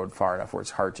down the road far enough where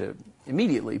it's hard to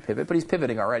immediately pivot, but he's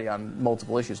pivoting already on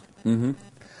multiple issues. Mm-hmm.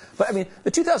 But I mean,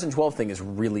 the 2012 thing is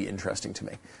really interesting to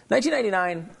me.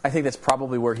 1999, I think that's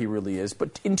probably where he really is.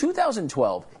 But in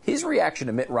 2012, his reaction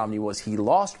to Mitt Romney was he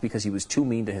lost because he was too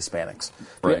mean to Hispanics.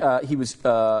 Right.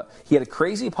 He had a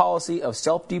crazy policy of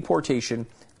self-deportation,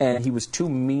 and he was too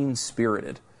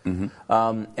mean-spirited.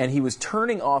 Mm-hmm. And he was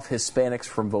turning off Hispanics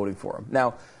from voting for him.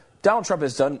 Now, Donald Trump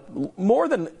has done more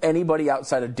than anybody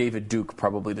outside of David Duke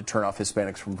probably to turn off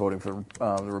Hispanics from voting for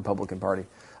the Republican Party.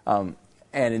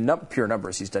 And in pure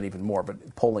numbers, he's done even more.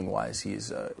 But polling-wise,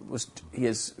 his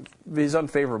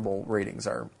unfavorable ratings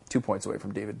are 2 points away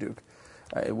from David Duke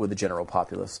with the general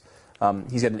populace.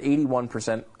 He's got an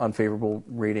 81% unfavorable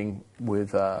rating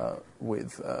with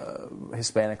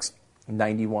Hispanics,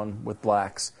 91 with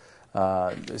blacks.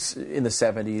 in the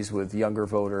 70s with younger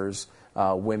voters,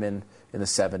 women in the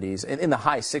 70s, and in the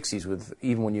high 60s with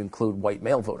even when you include white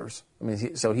male voters. I mean,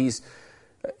 he's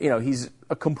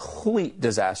a complete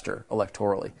disaster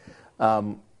electorally.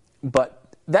 But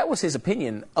that was his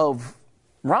opinion of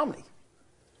Romney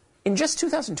in just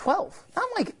 2012, not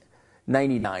like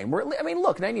 99.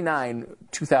 Look, 99,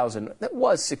 2000, that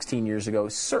was 16 years ago.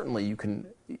 Certainly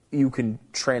you can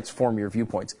transform your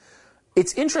viewpoints.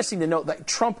 It's interesting to note that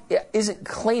Trump isn't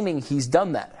claiming he's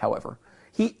done that, however.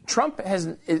 Trump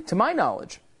has, to my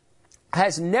knowledge,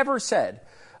 has never said,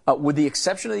 with the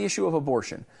exception of the issue of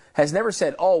abortion, has never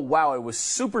said, oh, wow, it was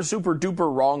super, super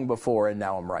duper wrong before and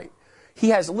now I'm right. He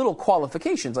has little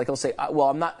qualifications, like he'll say, well,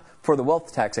 I'm not for the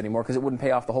wealth tax anymore because it wouldn't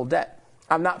pay off the whole debt.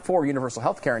 I'm not for universal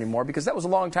health care anymore because that was a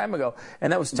long time ago,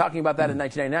 and that was talking about that in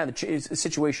 1999. The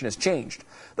situation has changed.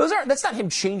 That's not him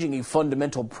changing a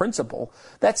fundamental principle.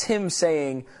 That's him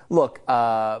saying, look,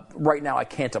 right now I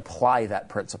can't apply that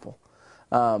principle.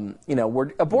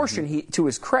 Abortion, to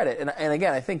his credit, and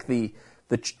again, I think the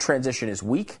transition is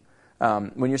weak.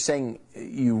 When you're saying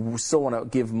you still want to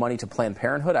give money to Planned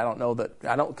Parenthood,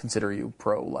 I don't consider you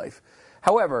pro-life.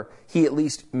 However, he at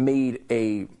least made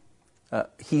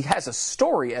he has a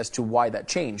story as to why that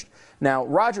changed. Now,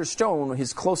 Roger Stone,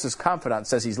 his closest confidant,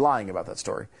 says he's lying about that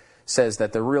story. Says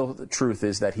that the real truth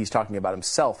is that he's talking about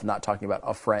himself, not talking about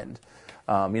a friend.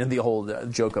 The old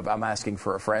joke of I'm asking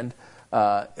for a friend.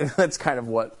 That's kind of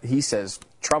what he says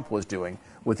Trump was doing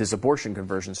with his abortion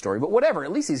conversion story. But whatever,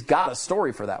 at least he's got a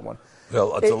story for that one.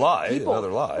 Well, it's a lie,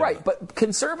 another lie. Right, but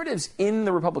conservatives in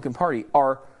the Republican Party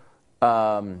are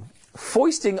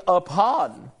foisting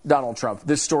upon Donald Trump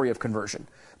this story of conversion.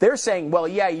 They're saying, well,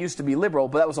 yeah, he used to be liberal,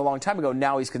 but that was a long time ago.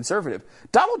 Now he's conservative.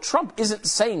 Donald Trump isn't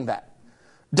saying that.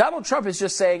 Donald Trump is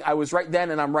just saying, I was right then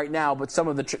and I'm right now, but some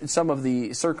of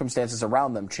the circumstances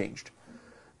around them changed.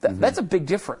 That's a big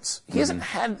difference. He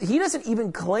doesn't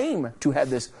even claim to have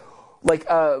this, like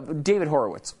David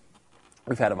Horowitz.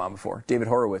 We've had him on before. David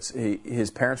Horowitz,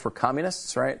 his parents were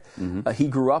communists, right? He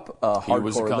grew up a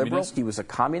hardcore liberal. He was a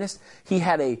communist. He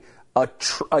had a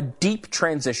deep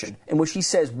transition in which he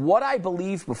says, what I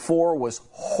believed before was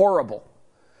horrible.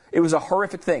 It was a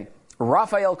horrific thing.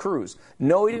 Rafael Cruz.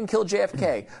 No, he didn't kill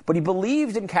JFK, but he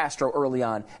believed in Castro early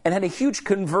on and had a huge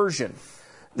conversion.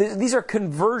 These are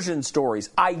conversion stories.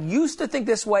 I used to think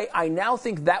this way. I now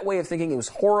think that way of thinking is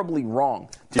horribly wrong.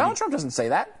 Donald Trump doesn't say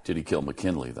that. Did he kill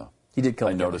McKinley, though? He did kill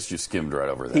McKinley. I noticed you skimmed right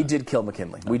over that. He did kill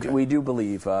McKinley. Okay. We do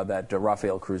believe that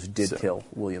Rafael Cruz did kill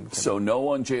William McKinley. So no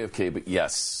on JFK, but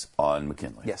yes on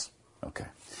McKinley. Yes. Okay.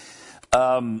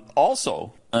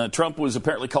 Also, Trump was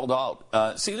apparently called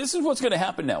out. See, this is what's going to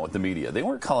happen now with the media. They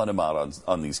weren't calling him out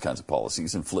on these kinds of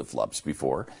policies and flip-flops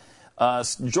before.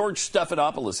 George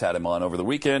Stephanopoulos had him on over the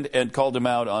weekend and called him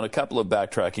out on a couple of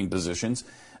backtracking positions.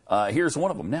 Here's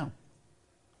one of them now.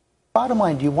 Bottom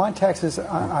line, do you want taxes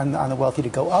on the wealthy to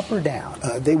go up or down?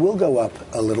 They will go up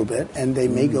a little bit, and they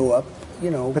may go up,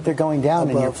 But they're going down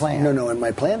in your plan. No, in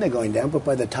my plan they're going down, but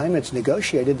by the time it's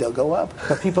negotiated, they'll go up.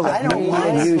 But people I don't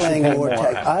mind paying more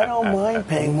tax. I don't mind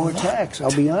paying more tax.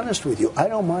 I'll be honest with you. I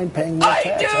don't mind paying more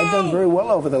tax. I've done very well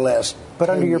over the last But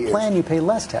under your years. plan, you pay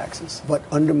less taxes. But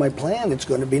under my plan, it's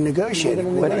going to be negotiated.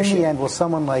 But in the end, will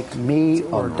someone like me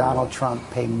or Donald Trump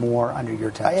pay more under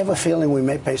your tax I have plan? a feeling we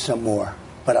may pay some more.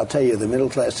 But I'll tell you, the middle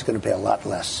class is going to pay a lot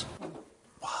less.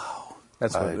 Wow.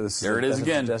 That's what there it is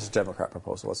again. That's a Democrat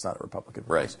proposal. It's not a Republican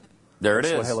proposal. Right. There it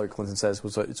is. It's what Hillary Clinton says.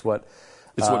 It's what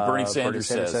Bernie Sanders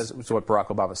says. It's what Barack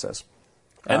Obama says.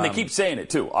 And they keep saying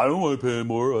it, too. I don't want to pay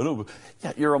more.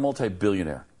 Yeah, you're a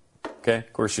multi-billionaire. Okay?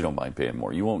 Of course you don't mind paying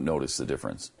more. You won't notice the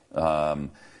difference. There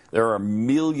are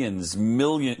millions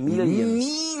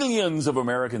of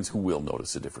Americans who will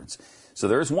notice the difference. So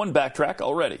there's one backtrack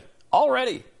already.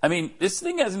 I mean, this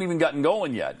thing hasn't even gotten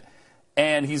going yet.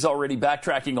 And he's already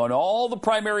backtracking on all the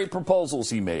primary proposals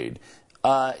he made.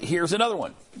 Here's another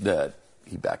one that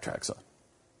he backtracks on.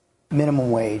 Minimum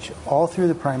wage. All through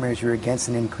the primaries, you're against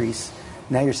an increase.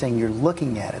 Now you're saying you're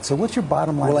looking at it. So what's your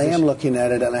bottom line? Well, I am looking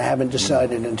at it, and I haven't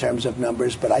decided in terms of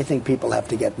numbers, but I think people have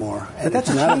to get more. And but that's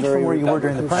it's a not change very from where you were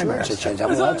during the primaries. Sure, it's a change.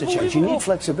 I'm allowed to change. You need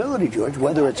flexibility, George,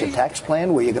 whether it's a tax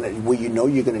plan where you're going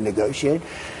to negotiate.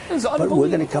 But we're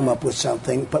going to come up with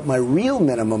something. But my real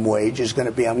minimum wage is going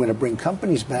to be I'm going to bring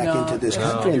companies back into this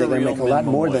country, and they're going to make a lot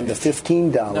more than the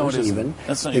 $15 even.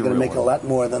 That's not they're going to real make a lot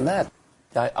more than that.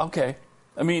 Okay.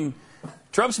 I mean,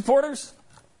 Trump supporters,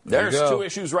 there's two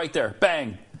issues right there.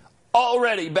 Bang.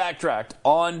 Already backtracked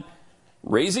on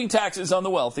raising taxes on the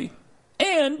wealthy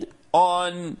and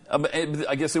on,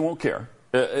 I guess they won't care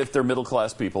if they're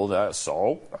middle-class people.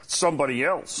 So, somebody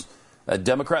else. A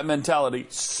Democrat mentality,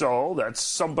 so that's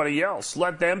somebody else.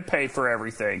 Let them pay for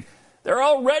everything. They're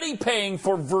already paying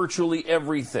for virtually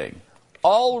everything.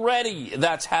 Already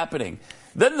that's happening.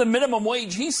 Then the minimum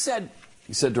wage, he said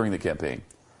during the campaign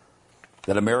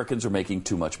that Americans are making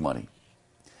too much money.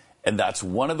 And that's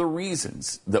one of the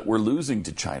reasons that we're losing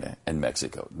to China and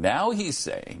Mexico. Now he's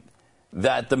saying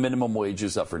that the minimum wage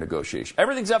is up for negotiation.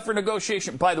 Everything's up for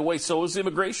negotiation. By the way, so is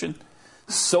immigration.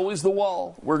 So is the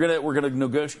wall. We're gonna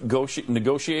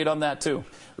negotiate on that too.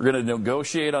 We're going to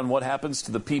negotiate on what happens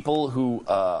to the people who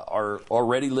are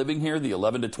already living here, the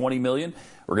 11 to 20 million.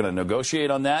 We're going to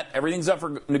negotiate on that. Everything's up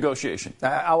for negotiation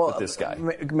with this guy.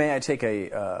 May I take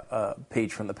a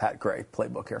page from the Pat Gray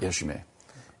playbook here? Yes, you may.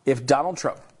 If Donald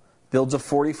Trump builds a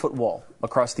 40-foot wall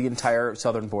across the entire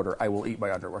southern border, I will eat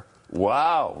my underwear.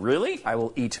 Wow, really? I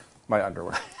will eat my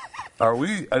underwear. Are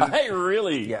we? I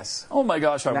really? Yes. Oh my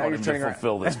gosh, I now want him to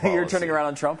fulfill this policy. You're turning around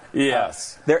on Trump?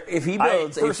 Yes. If he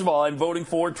builds... First of all, I'm voting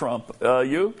for Trump.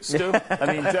 You, Stu?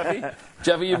 I mean, Jeffy?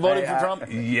 Jeffy, you voting for Trump?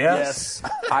 Yes.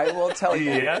 I will tell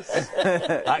you. Yes.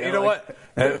 You know what?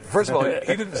 First of all,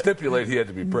 he didn't stipulate he had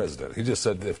to be president. He just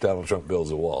said if Donald Trump builds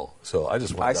a wall. So I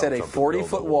just want I said a Donald Trump to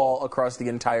 40-foot wall across the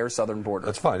entire southern border.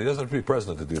 That's fine. He doesn't have to be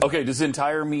president to do that. Okay, does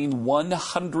entire mean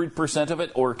 100% of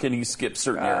it, or can he skip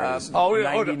certain areas?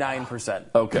 99%.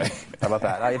 Okay. How about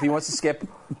that? If he wants to skip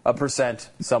a percent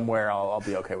somewhere, I'll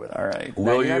be okay with it. All right.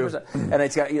 Will you?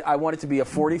 And I want it to be a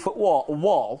 40-foot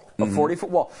wall, a 40-foot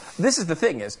wall. This is the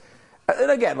thing is,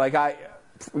 and again,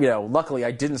 luckily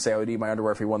I didn't say I would eat my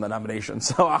underwear if he won the nomination.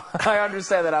 So I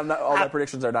understand that all my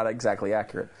predictions are not exactly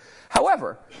accurate.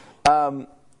 However,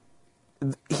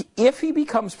 if he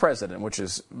becomes president, which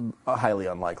is highly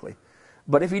unlikely,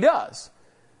 but if he does,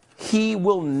 he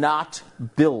will not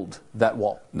build that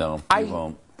wall. No, he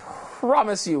won't.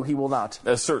 Promise you he will not.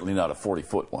 Certainly not a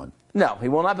 40-foot one. No, he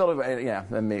will not build it. Yeah,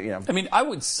 maybe, I mean, I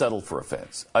would settle for a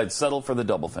fence. I'd settle for the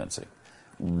double fencing.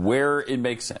 Where it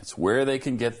makes sense, where they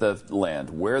can get the land,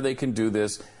 where they can do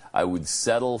this, I would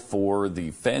settle for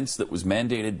the fence that was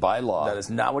mandated by law. That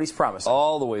is not what he's promising.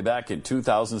 All the way back in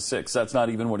 2006. That's not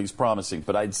even what he's promising,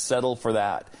 but I'd settle for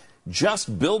that.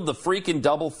 Just build the freaking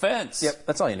double fence. Yep,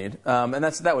 that's all you need. And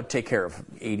that would take care of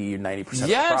 80 or 90% of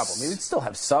the problem. I mean, you'd still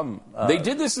have some... They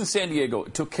did this in San Diego.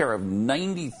 It took care of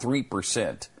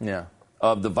 93%. Yeah.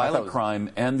 Of the violent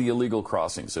crime and the illegal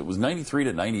crossings. It was 93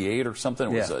 to 98 or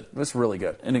something. It was really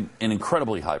good. An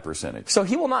incredibly high percentage. So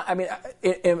he will not,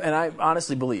 and I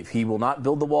honestly believe he will not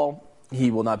build the wall.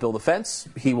 He will not build the fence.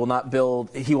 He will not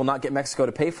get Mexico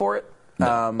to pay for it.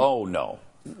 No.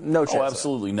 No chance. Oh,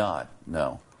 absolutely not.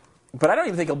 No. But I don't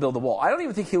even think he'll build the wall. I don't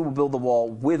even think he will build the wall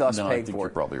with us paying for it. I think you're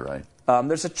probably right.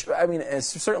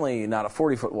 It's certainly not a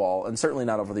 40-foot wall, and certainly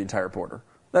not over the entire border.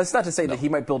 That's not to say that he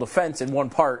might build a fence in one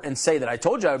part and say that I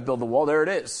told you I would build the wall. There it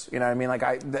is. You know what I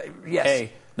mean? Yes.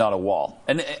 Not a wall.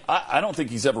 And I don't think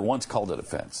he's ever once called it a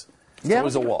fence. It's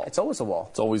always a wall. It's always a wall.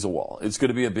 It's always a wall. It's going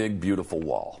to be a big, beautiful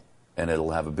wall. And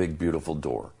it'll have a big, beautiful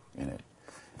door in it.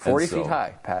 40 feet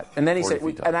high, Pat. And then he said,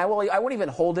 and I won't even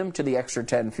hold him to the extra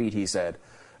 10 feet, he said,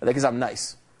 because I'm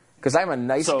nice. Because I'm a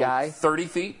nice guy. 30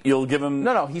 feet? You'll give him...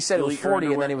 No, he said it was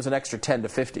 40 and then it was an extra 10 to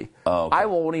 50. Oh, okay. I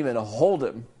won't even hold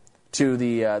him to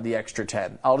the extra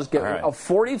 10. I'll just get a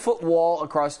 40-foot wall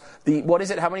across the... What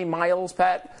is it? How many miles,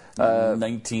 Pat?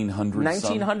 1,900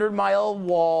 1,900-mile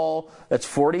wall that's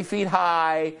 40 feet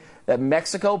high that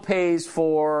Mexico pays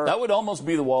for. That would almost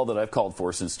be the wall that I've called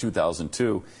for since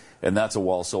 2002. And that's a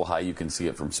wall so high you can see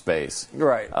it from space.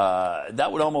 Right.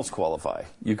 That would almost qualify.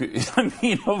 You could, I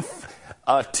mean,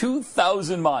 a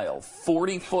 2,000-mile,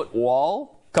 40-foot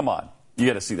wall? Come on. You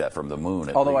got to see that from the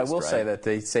moon. Although I will say that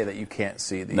they say that you can't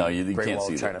see the Great Wall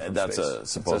of China from space.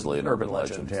 That's supposedly an urban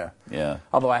legend. Yeah.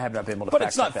 Although I have not been able to. But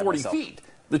it's not 40 feet.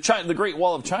 The Great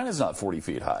Wall of China is not 40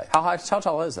 feet high. How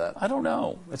tall is that? I don't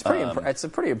know. It's pretty. It's a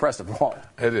pretty impressive wall.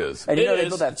 It is. And they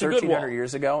built that 1,300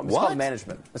 years ago. It's called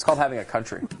management. It's called having a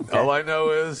country. Okay? All I know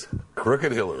is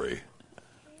crooked Hillary.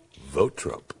 Vote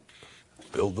Trump.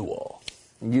 Build the wall.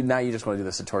 Now you just want to do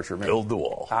this to torture me. Build the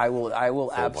wall. I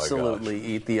will absolutely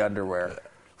eat the underwear.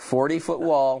 40-foot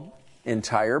wall,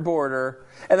 entire border.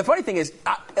 And the funny thing is,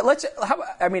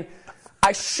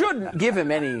 I shouldn't give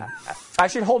him any. I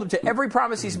should hold him to every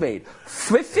promise he's made.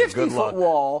 50-foot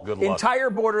wall, entire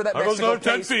border that Mexico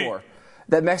pays for.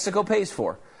 That Mexico pays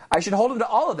for. I should hold him to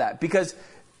all of that because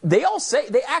they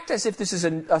act as if this is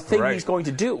a thing he's going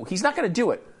to do. He's not going to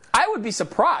do it. I would be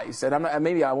surprised, and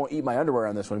maybe I won't eat my underwear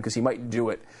on this one because he might do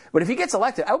it. But if he gets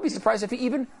elected, I would be surprised if he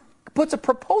even puts a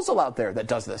proposal out there that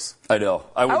does this. I know.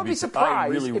 I would be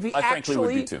surprised if he frankly would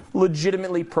be actually too.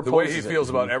 legitimately proposes The way he it. feels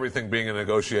about everything being a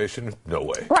negotiation, no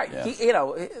way. Right. Yeah.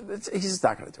 He's just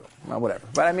not going to do it. Well, whatever.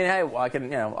 But I mean, hey, I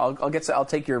can. I'll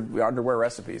take your underwear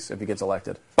recipes if he gets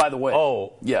elected. By the way.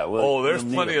 Yeah. Well, there's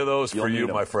you'll plenty need of those You'll for you, need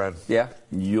 'em. my friend. Yeah.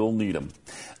 You'll need them.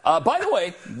 By the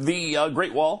way, the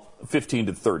Great Wall, 15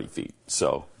 to 30 feet.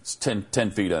 So it's 10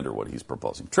 feet under what he's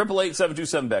proposing.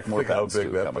 888-727 back. More Think how Pat and big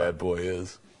Stu that coming bad up. boy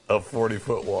is. A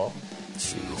 40-foot wall.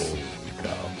 Jeez. Holy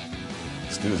cow.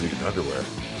 Stu's eating underwear.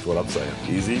 That's what I'm saying.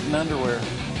 He's eating underwear.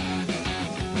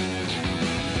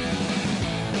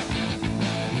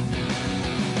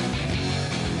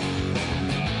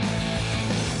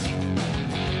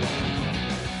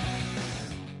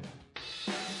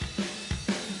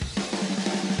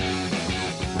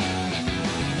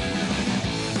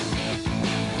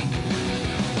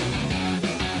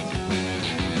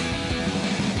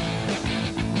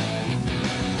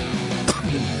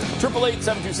 Triple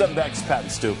 727 back to Pat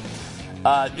and Stu.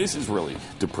 This is really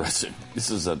depressing. This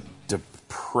is a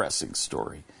depressing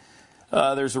story.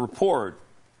 There's a report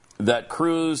that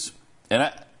Cruz,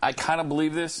 and I kind of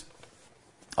believe this,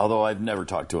 although I've never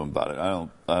talked to him about it.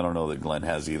 I don't know that Glenn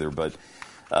has either. But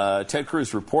Ted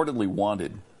Cruz reportedly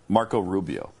wanted Marco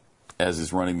Rubio as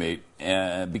his running mate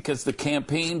because the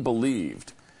campaign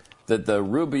believed that the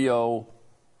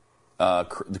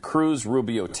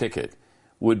Cruz-Rubio ticket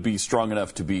would be strong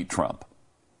enough to beat Trump.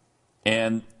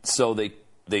 And so they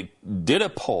did a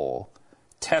poll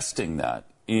testing that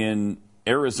in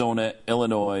Arizona,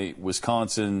 Illinois,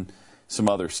 Wisconsin, some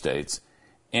other states.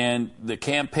 And the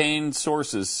campaign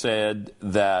sources said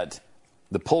that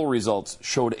the poll results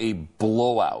showed a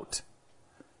blowout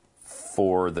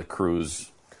for the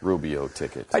Cruz-Rubio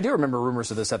ticket. I do remember rumors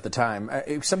of this at the time.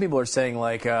 Some people are saying,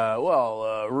 like,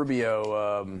 Rubio,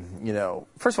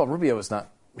 first of all, Rubio is not.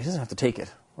 He doesn't have to take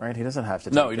it, right? He doesn't have to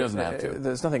take it. No, he doesn't have to.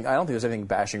 There's nothing. I don't think there's anything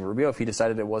bashing Rubio. If he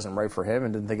decided it wasn't right for him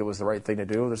and didn't think it was the right thing to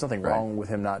do, there's nothing wrong with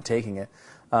him not taking it.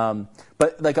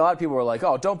 But like a lot of people were like,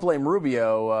 "Oh, don't blame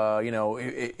Rubio."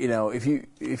 If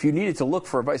you needed to look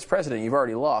for a vice president, you've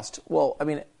already lost. Well, I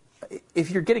mean, if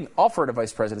you're getting offered a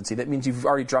vice presidency, that means you've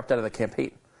already dropped out of the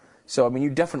campaign. So I mean, you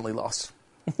definitely lost.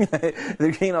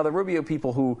 The Rubio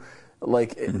people who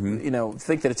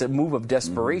think that it's a move of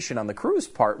desperation on the Cruz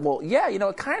part. Well, yeah,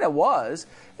 it kind of was,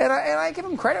 and I give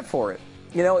him credit for it.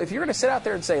 If you're going to sit out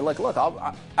there and say, look,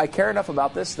 I care enough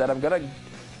about this that I'm going to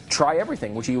try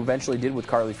everything, which he eventually did with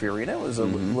Carly Fiorina. It was a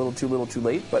little too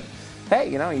late, but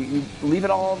hey, you leave it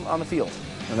all on the field,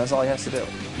 and that's all he has to do.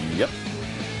 Yep.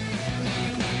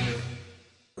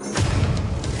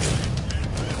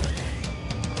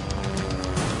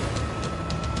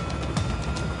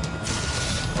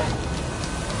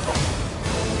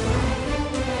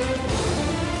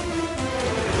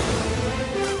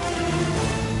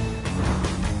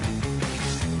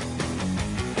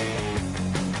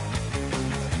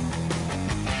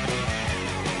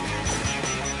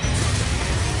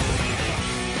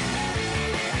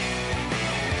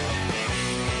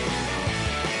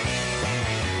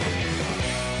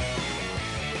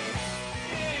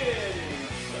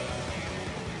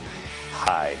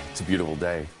 Hi, it's a beautiful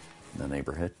day in the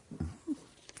neighborhood.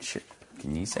 Sure.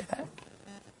 Can you say that?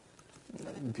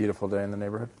 Beautiful day in the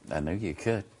neighborhood. I know you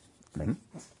could.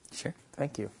 Sure.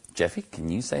 Thank you. Jeffy, can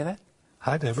you say that?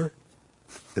 Hi, neighbor.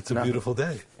 It's a No. beautiful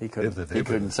day. He couldn't. in the He neighborhood.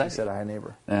 couldn't say He said hi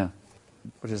neighbor, Yeah.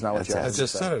 which is not what That's you it. I asked.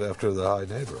 just said it after the hi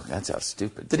neighbor. That's how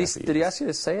stupid Did Jeffy he is. ask you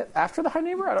to say it after the hi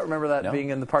neighbor? I don't remember that No. being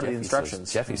in the part of the Jeffy's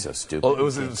instructions. Jeffy's so stupid. Oh, it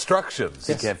was instructions.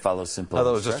 You can't follow simple I thought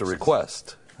it was just a instructions.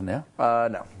 request. No.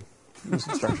 No. Those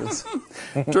instructions.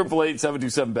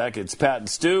 888-727 Beck. It's Pat and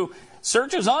Stu.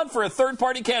 Search is on for a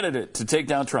third-party candidate to take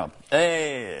down Trump.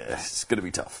 It's going to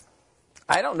be tough.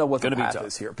 I don't know what the Gonna be path tough.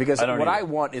 is here because I don't what either. I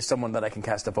want is someone that I can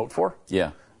cast a vote for.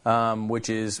 Yeah. Which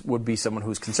would be someone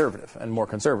who's conservative and more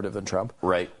conservative than Trump.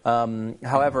 Right.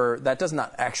 However, that does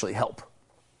not actually help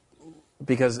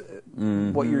because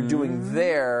what you're doing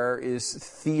there is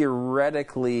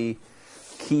theoretically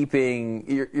keeping.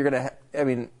 You're going to. I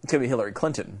mean, it's going to be Hillary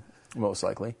Clinton most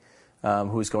likely,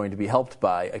 who's going to be helped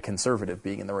by a conservative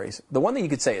being in the race. The one thing you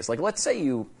could say is like, let's say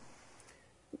you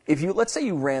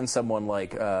ran someone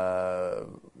like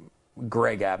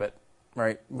Greg Abbott,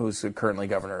 right, who's currently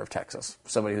governor of Texas,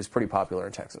 somebody who's pretty popular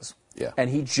in Texas. Yeah. And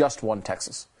he just won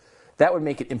Texas. That would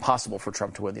make it impossible for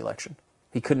Trump to win the election.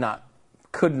 He could not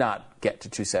get to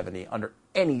 270 under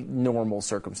any normal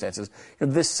circumstances.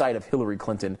 This side of Hillary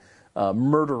Clinton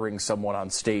murdering someone on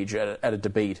stage at a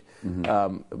debate,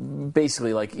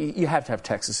 basically, like, you have to have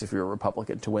Texas if you're a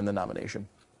Republican to win the nomination.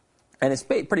 And it's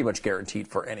pretty much guaranteed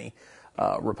for any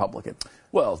Republican.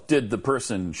 Well, did the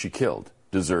person she killed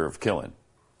deserve killing?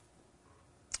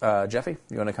 Jeffy,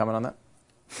 you want to comment on that?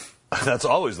 That's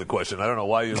always the question. I don't know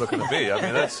why you're looking at me. I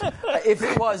mean, that's... If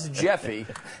it was Jeffy,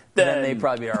 then they'd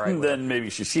probably be all right with Then it. maybe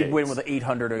She'd win with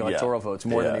 800 electoral votes,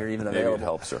 more than even maybe available. it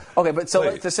helps her. Okay, but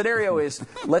so the scenario is,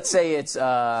 let's say it's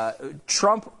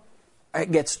Trump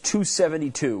gets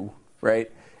 272,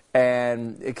 right?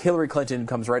 And Hillary Clinton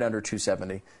comes right under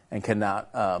 270 and cannot,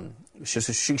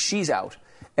 she's out.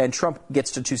 And Trump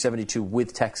gets to 272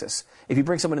 with Texas. If you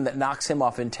bring someone in that knocks him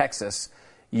off in Texas,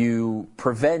 you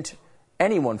prevent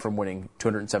anyone from winning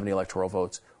 270 electoral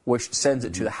votes, which sends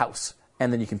it to the House.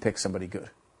 And then you can pick somebody good,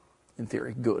 in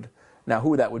theory, good. Now,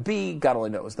 who that would be, God only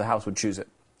knows. The House would choose it.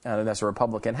 And that's a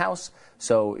Republican House,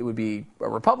 so it would be a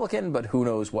Republican, but who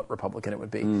knows what Republican it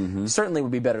would be. Certainly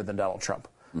would be better than Donald Trump,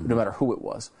 no matter who it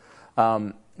was.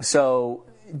 So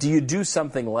do you do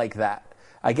something like that?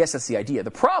 I guess that's the idea.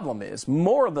 The problem is,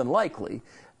 more than likely,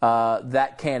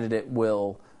 that candidate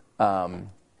will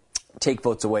take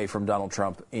votes away from Donald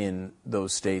Trump in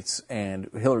those states, and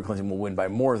Hillary Clinton will win by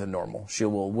more than normal. She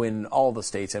will win all the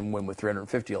states and win with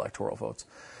 350 electoral votes.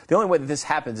 The only way that this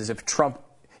happens is if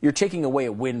you're taking away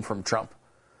a win from Trump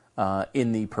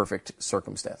in the perfect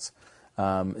circumstance.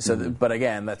 But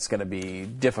again, that's going to be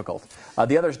difficult.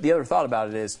 The other thought about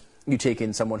it is you take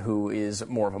in someone who is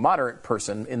more of a moderate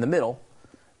person in the middle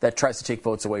that tries to take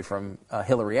votes away from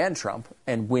Hillary and Trump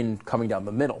and win coming down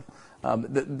the middle.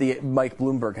 Mike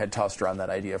Bloomberg had tossed around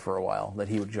that idea for a while, that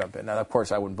he would jump in. Now, of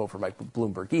course, I wouldn't vote for Mike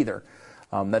Bloomberg either.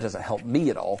 That doesn't help me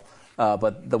at all.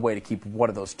 But the way to keep one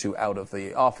of those two out of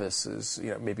the office is,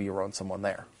 maybe you run someone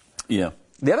there. Yeah.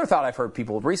 The other thought I've heard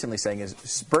people recently saying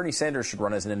is Bernie Sanders should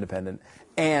run as an independent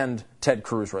and Ted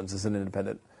Cruz runs as an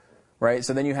independent, right?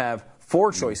 So then you have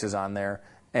 4 choices on there,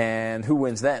 and who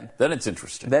wins then? Then it's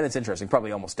interesting.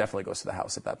 Probably almost definitely goes to the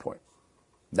House at that point.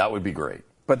 That would be great.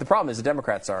 But the problem is the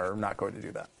Democrats are not going to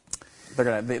do that.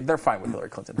 They're fine with Hillary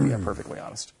Clinton, to be perfectly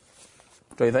honest.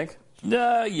 Do you think?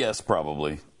 Yes,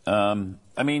 probably.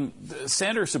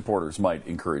 Sanders supporters might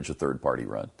encourage a third-party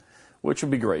run, which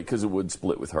would be great because it would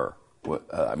split with her.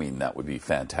 That would be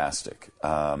fantastic.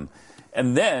 And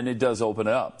then it does open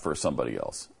it up for somebody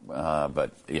else.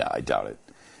 But, yeah, I doubt it.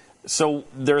 So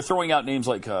they're throwing out names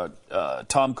like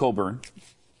Tom Coburn,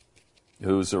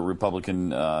 who's a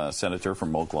Republican senator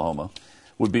from Oklahoma,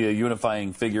 would be a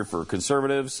unifying figure for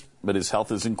conservatives, but his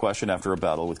health is in question after a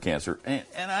battle with cancer.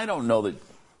 And I don't know that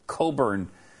Coburn...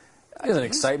 He doesn't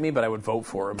excite me, but I would vote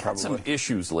for him probably. Some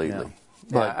issues lately. Yeah.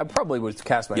 But I probably would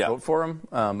cast my vote for him,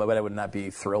 but I would not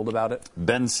be thrilled about it.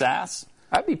 Ben Sasse?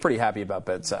 I'd be pretty happy about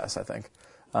Ben Sasse, I think.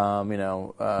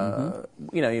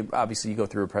 Obviously you go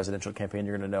through a presidential campaign,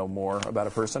 you're going to know more about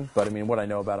a person. But, what I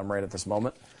know about him right at this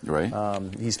moment. Right.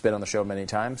 He's been on the show many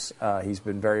times. He's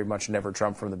been very much never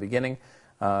Trump from the beginning.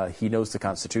 He knows the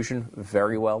Constitution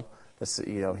very well.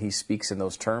 He speaks in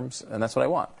those terms, and that's what I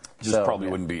want. Just probably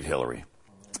wouldn't beat Hillary.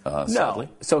 Sadly.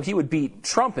 No. So he would beat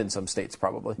Trump in some states,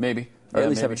 probably. Maybe. Or at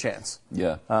least have a chance.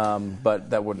 Yeah. But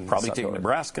that wouldn't... Probably take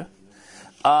Nebraska.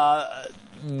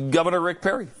 Governor Rick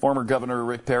Perry, former Governor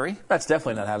Rick Perry. That's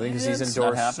definitely not happening because he's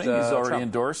endorsed. Not happening. He's already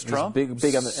endorsed Trump. He's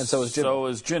big on and so is Jindal. So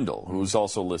is Jindal, who's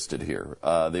also listed here.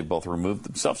 They both removed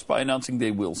themselves by announcing they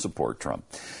will support Trump.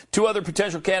 2 other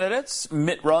potential candidates: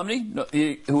 Mitt Romney,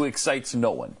 who excites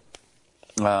no one,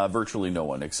 virtually no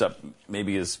one, except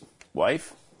maybe his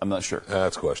wife. I'm not sure.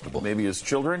 That's questionable. Maybe his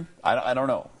children. I don't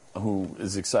know who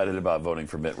is excited about voting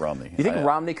for Mitt Romney. You think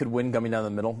Romney could win coming down the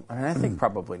middle? I think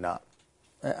probably not.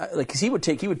 Because he would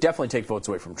definitely take votes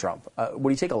away from Trump. Would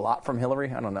he take a lot from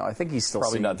Hillary? I don't know. I think he's still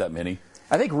probably not that many.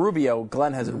 I think Rubio.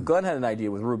 Glenn had an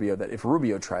idea with Rubio that if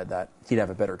Rubio tried that, he'd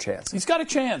have a better chance. He's got a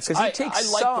chance. I like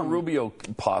the Rubio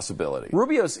possibility.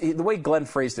 The way Glenn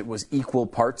phrased it was equal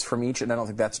parts from each, and I don't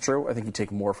think that's true. I think he'd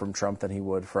take more from Trump than he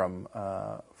would from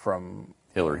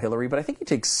Hillary. But I think he'd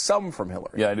take some from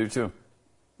Hillary. Yeah, I do too.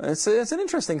 It's an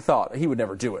interesting thought. He would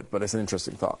never do it, but it's an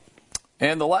interesting thought.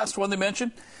 And the last one they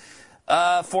mentioned.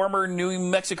 Former New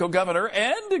Mexico governor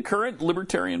and current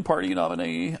Libertarian Party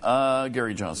nominee,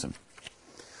 Gary Johnson.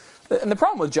 And the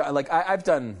problem with John, I've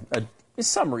done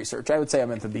some research. I would say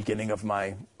I'm at the beginning of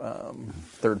my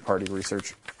third-party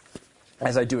research,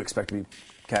 as I do expect to be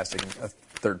casting a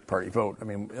third-party vote.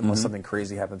 Unless something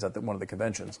crazy happens at one of the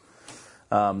conventions.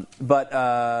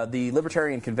 But the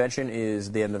Libertarian Convention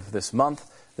is the end of this month.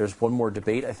 There's one more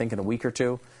debate, I think, in a week or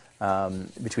two.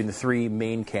 Between the 3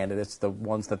 main candidates, the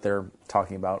ones that they're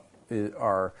talking about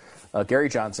are Gary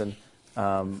Johnson,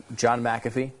 John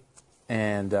McAfee,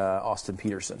 and Austin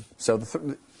Peterson. So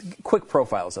quick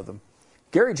profiles of them.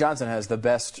 Gary Johnson has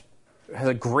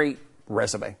a great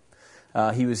resume.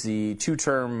 He was the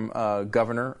 2-term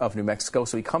governor of New Mexico,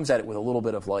 so he comes at it with a little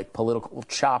bit of like political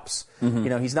chops. Mm-hmm. You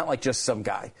know, he's not like just some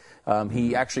guy.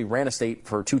 He actually ran a state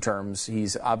for 2 terms.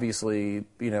 He's obviously,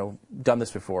 done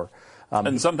this before.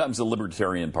 And sometimes the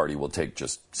Libertarian Party will take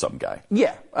just some guy.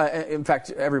 Yeah. In fact,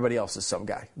 everybody else is some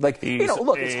guy. Like,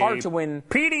 look, it's hard to win.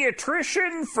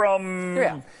 Pediatrician from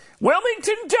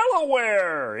Wilmington,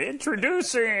 Delaware,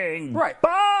 introducing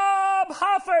Bob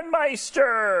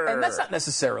Hoffenmeister. And that's not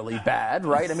necessarily bad,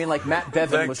 right? I mean, like Matt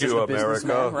Bevin was just a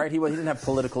businessman, right? He didn't have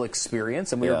political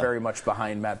experience, and we were very much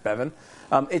behind Matt Bevin.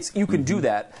 You can do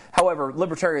that. However,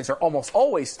 libertarians are almost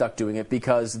always stuck doing it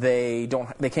because they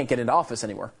can't get into office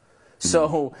anymore.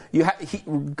 So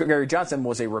Gary Johnson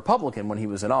was a Republican when he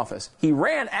was in office. He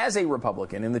ran as a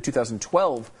Republican in the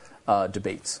 2012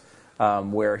 debates,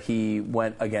 where he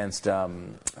went against the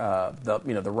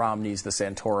Romneys, the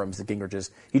Santorums, the Gingriches.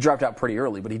 He dropped out pretty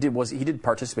early, but he did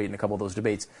participate in a couple of those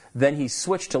debates. Then he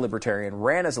switched to Libertarian,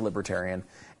 ran as a Libertarian,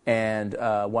 and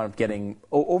wound up getting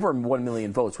over 1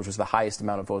 million votes, which was the highest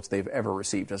amount of votes they've ever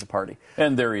received as a party.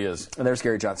 And there he is. And there's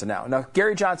Gary Johnson now. Now,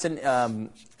 Gary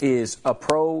Johnson is a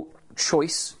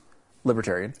pro-choice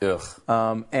Libertarian.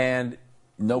 Ugh. And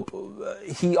nope.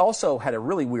 He also had a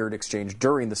really weird exchange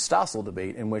during the Stossel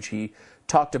debate in which he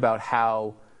talked about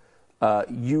how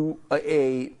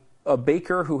a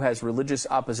baker who has religious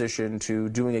opposition to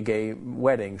doing a gay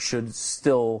wedding should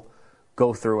still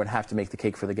go through and have to make the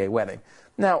cake for the gay wedding.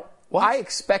 Now, I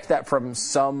expect that from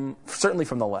some, certainly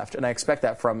from the left, and I expect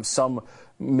that from some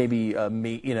maybe,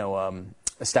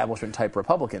 establishment-type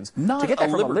Republicans. Not to get that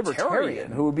a from libertarian. a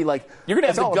libertarian who would be like, you're going to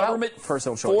have the all government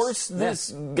personal choice. Force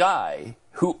this guy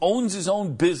who owns his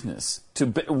own business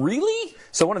to really?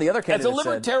 So one of the other candidates as a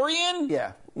libertarian?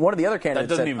 Said, one of the other candidates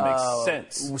that doesn't said, even make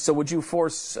sense. So would you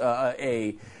force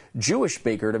a Jewish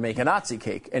baker to make a Nazi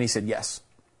cake? And he said yes.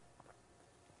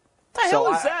 The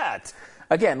hell is that?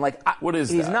 Again, what is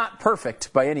he's that? not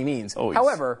perfect by any means. Oh,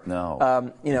 however,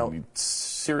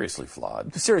 seriously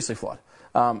flawed. Seriously flawed.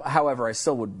 However, I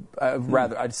still would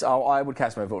rather. I would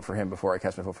cast my vote for him before I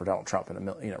cast my vote for Donald Trump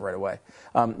right away.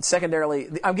 Secondarily,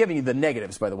 I'm giving you the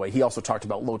negatives. By the way, he also talked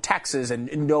about low taxes and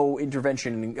no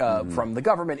intervention from the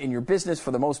government in your business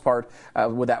for the most part,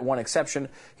 with that one exception.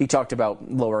 He talked about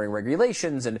lowering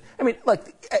regulations, and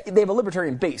they have a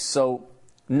libertarian base, so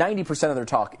 90% of their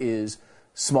talk is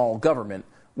small government,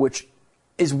 which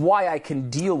is why I can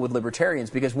deal with libertarians,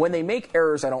 because when they make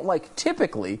errors I don't like,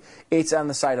 typically it's on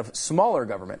the side of smaller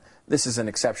government. This is an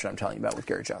exception I'm telling you about with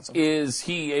Gary Johnson. Is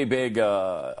he a big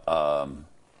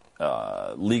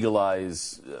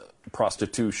legalize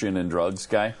prostitution and drugs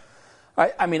guy?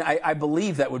 I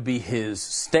believe that would be his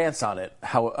stance on it.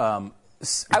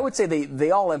 I would say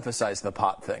they all emphasize the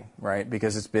pot thing, right?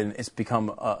 Because it's become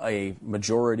a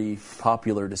majority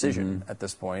popular decision at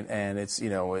this point, and it's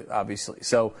obviously.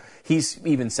 So he's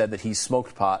even said that he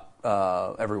smoked pot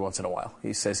every once in a while.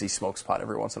 He says he smokes pot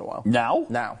every once in a while.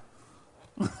 Now.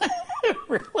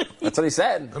 Really? That's what he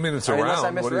said. I mean, it's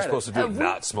around. What are you supposed to do?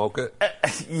 Not smoke it?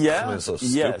 Yeah. It's so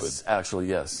stupid. Yes, actually,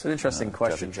 yes. It's an interesting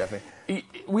question, Jeffy.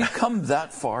 We've come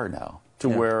that far now. To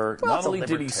where not only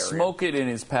did he smoke it in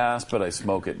his past, but I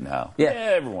smoke it now. Yeah,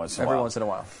 every once in a while. Every once in a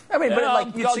while. I mean, but I'll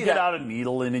get out a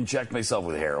needle and inject myself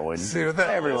with heroin.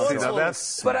 Every once in a while.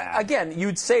 But again,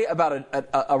 you'd say about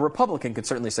a Republican could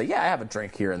certainly say, yeah, I have a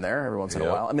drink here and there every once in a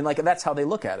while. I mean, that's how they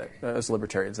look at it as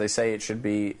libertarians. They say it should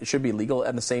be legal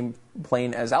in the same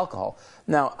plane as alcohol.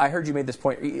 Now, I heard you made this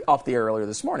point off the air earlier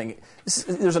this morning.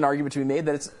 There's an argument to be made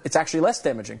that it's actually less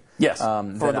damaging. Yes,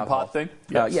 for the pot thing.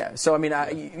 Yes. Yeah. So I mean,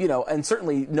 and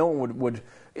certainly no one would.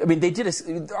 I mean, they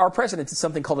did. Our president did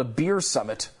something called a beer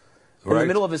summit in the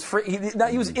middle of his.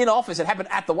 He was in office. It happened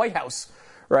at the White House,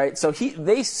 right? So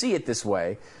they see it this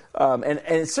way, and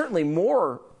it's certainly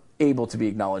more able to be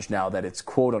acknowledged now that it's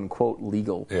quote unquote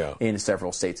legal in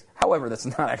several states. However, that's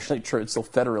not actually true. It's still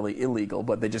federally illegal,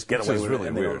 but they just get away with it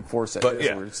and they don't enforce it.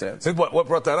 But what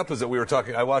brought that up is that we were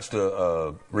talking. I watched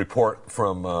a report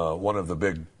from one of the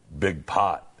big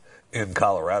pot in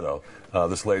Colorado.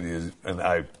 This lady is,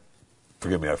 and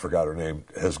forgive me, I forgot her name,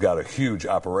 has got a huge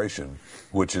operation,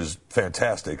 which is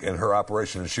fantastic. And her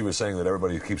operation, she was saying that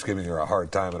everybody keeps giving her a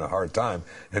hard time.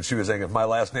 And she was saying, if my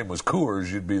last name was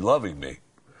Coors, you'd be loving me.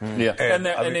 Yeah,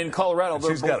 and in Colorado,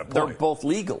 they're both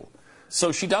legal.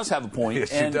 So she does have a point.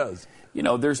 Yes, she does.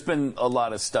 There's been a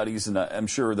lot of studies, and I'm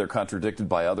sure they're contradicted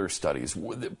by other studies,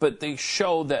 but they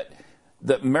show that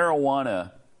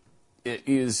marijuana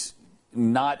is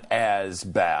not as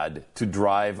bad to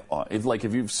drive on. If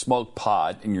you've smoked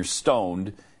pot and you're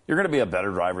stoned, you're going to be a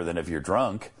better driver than if you're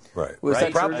drunk. Right. Was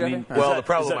Right. that true, I Jeffy? mean, Well, that- the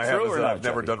problem is that I have true is or that not, I've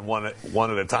never Jeffy? done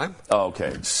one at a time. Oh,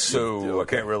 okay. So I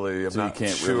can't really. I'm So you not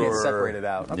can't sure. really- Can't separate it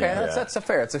out. Okay, Yeah. that's a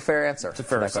fair answer. It's a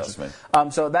fair assessment.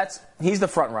 So he's the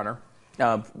front runner,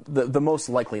 the most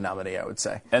likely nominee, I would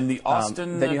say. And the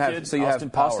Austin then you have kid? so you Austin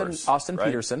have Austin Powers, Austin right?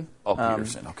 Peterson. Oh,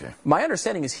 Peterson. Okay. My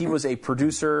understanding is he was a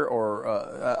producer or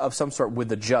of some sort with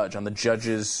the Judge on the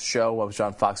Judge's show. What was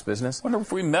on Fox Business? Wonder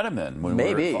if we met him in when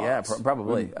Maybe, we were at Fox.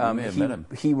 probably. We may have met him.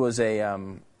 He was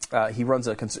he runs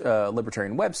a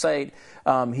libertarian website.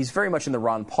 He's very much in the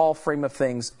Ron Paul frame of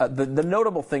things. The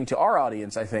notable thing to our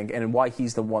audience, I think, and why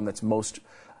he's the one that's most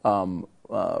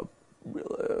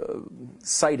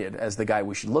cited as the guy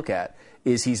we should look at,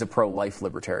 is he's a pro-life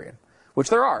libertarian, which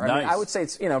there are. I mean, Nice. I would say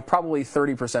it's probably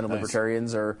 30% of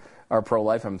libertarians are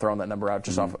pro-life. I'm throwing that number out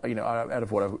just off out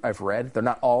of what I've read. They're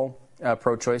not all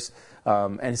pro-choice,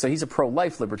 and so he's a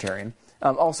pro-life libertarian.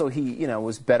 Also, he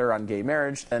was better on gay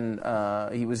marriage than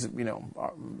he was. At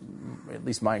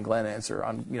least my and Glenn answer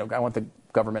on. I want the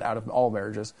government out of all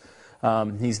marriages.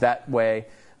 He's that way.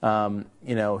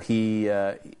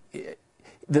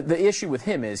 The issue with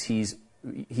him is he's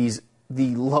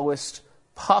the lowest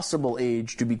possible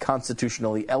age to be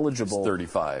constitutionally eligible. He's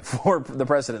 35 for the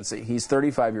presidency. He's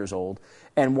 35 years old,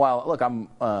 and while look,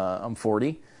 I'm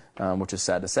 40, which is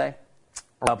sad to say.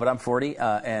 But I'm 40, so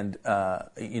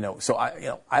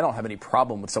I don't have any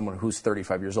problem with someone who's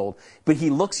 35 years old. But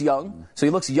he looks young, so he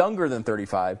looks younger than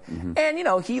 35, and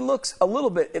he looks a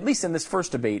little bit, at least in this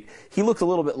first debate, he looked a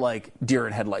little bit like deer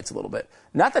in headlights a little bit.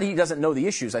 Not that he doesn't know the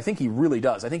issues. I think he really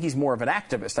does. I think he's more of an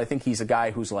activist. I think he's a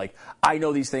guy who's like, I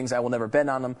know these things. I will never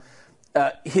bend on them.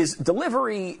 His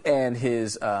delivery and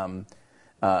his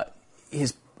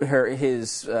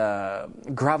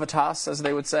gravitas, as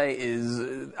they would say,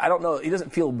 is, I don't know, he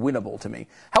doesn't feel winnable to me.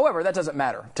 However, that doesn't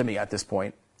matter to me at this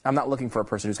point. I'm not looking for a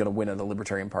person who's going to win in the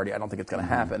Libertarian Party. I don't think it's going to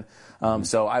happen.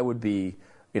 So I would be,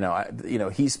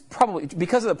 he's probably,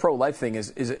 because of the pro-life thing,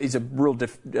 is a real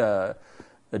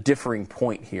differing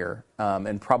point here,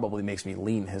 and probably makes me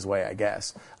lean his way, I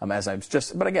guess.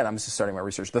 But again, I'm just starting my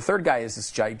research. The third guy is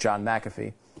this guy, John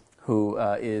McAfee, who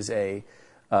is a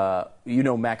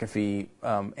McAfee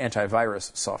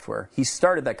antivirus software. He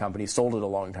started that company, sold it a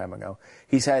long time ago.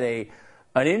 He's had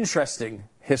an interesting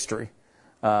history,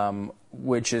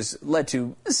 which has led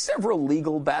to several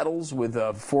legal battles with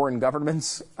foreign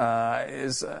governments.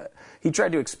 He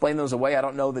tried to explain those away. I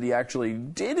don't know that he actually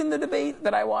did in the debate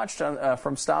that I watched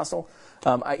from Stossel.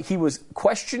 He was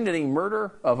questioned in a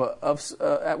murder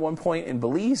at one point in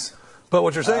Belize. But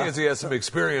what you're saying is he has some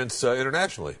experience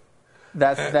internationally.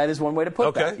 That is one way to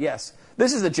put that. Okay. Yes,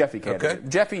 this is the Jeffy candidate. Okay.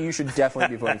 Jeffy, you should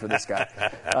definitely be voting for this guy.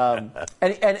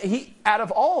 And he, out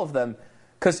of all of them,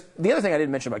 because the other thing I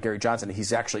didn't mention about Gary Johnson,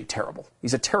 he's actually terrible.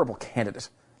 He's a terrible candidate.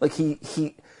 Like he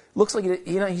looks like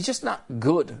he's just not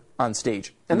good on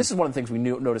stage. And this is one of the things we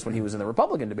noticed when he was in the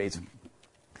Republican debates. It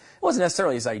wasn't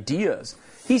necessarily his ideas.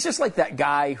 He's just like that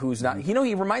guy who's not. He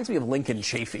reminds me of Lincoln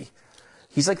Chafee.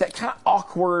 He's like that kind of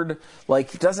awkward,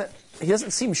 like he doesn't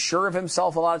seem sure of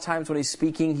himself a lot of times when he's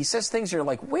speaking. He says things you're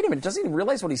like, wait a minute, doesn't he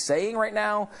realize what he's saying right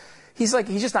now? He's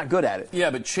just not good at it. Yeah,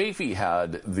 but Chafee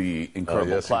had the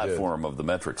incredible platform of the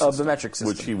metric system. Of the metric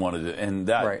system. Which he wanted to, and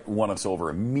that won us over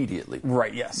immediately.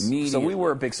 Right, yes. So we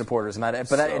were big supporters, but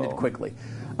that ended quickly.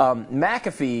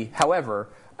 McAfee, however,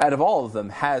 out of all of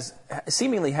them,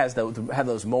 seemingly has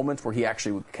those moments where he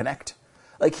actually would connect.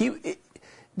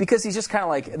 Because he's just kind of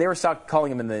like, they were calling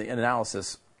him in the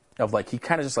analysis of he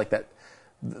kind of just like that,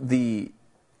 the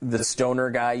stoner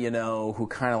guy, who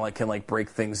kind of can break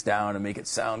things down and make it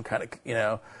sound kind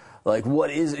of, what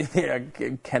is it? Yeah,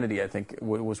 Kennedy, I think,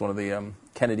 was one of the,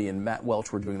 Kennedy and Matt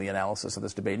Welch were doing the analysis of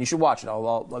this debate. And you should watch it.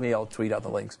 I'll tweet out the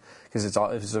links because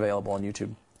it's available on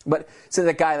YouTube. But so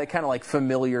that guy, kind of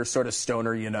familiar sort of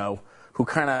stoner, who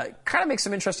kind of makes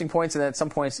some interesting points, and then at some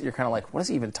points you're kind of like, what is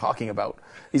he even talking about?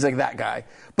 He's like that guy.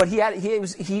 But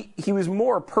he was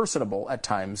more personable at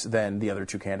times than the other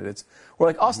two candidates.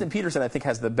 Where Austin Peterson, I think,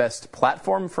 has the best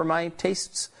platform for my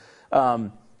tastes.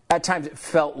 At times it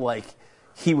felt like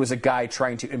he was a guy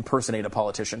trying to impersonate a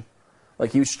politician.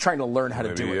 Like he was trying to learn how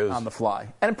to do it on the fly.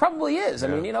 And it probably is. I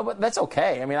mean, but that's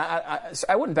okay. I mean,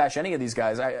 I wouldn't bash any of these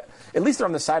guys. At least they're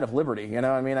on the side of liberty.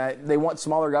 They want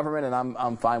smaller government, and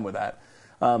I'm fine with that.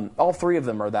 All three of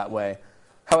them are that way.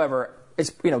 However, it's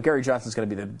Gary Johnson's going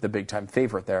to be the big time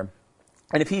favorite there.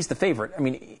 And if he's the favorite, I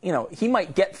mean, he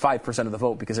might get 5% of the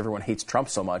vote because everyone hates Trump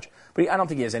so much, but I don't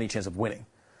think he has any chance of winning.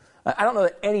 I don't know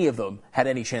that any of them had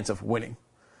any chance of winning.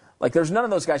 There's none of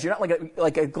those guys. You're not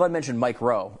like Glenn mentioned Mike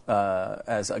Rowe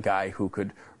as a guy who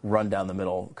could run down the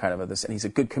middle kind of this, and he's a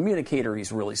good communicator.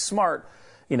 He's really smart.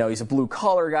 he's a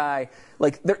blue-collar guy.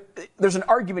 Like, there's an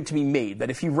argument to be made that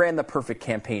if he ran the perfect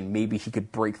campaign, maybe he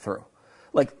could break through.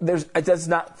 Like, it does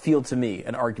not feel to me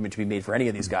an argument to be made for any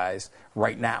of these guys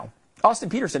right now. Austin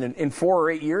Peterson, in 4 or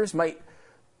 8 years, might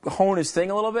hone his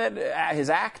thing a little bit, his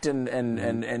act, and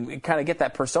kind of get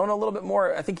that persona a little bit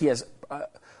more. I think he has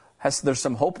there's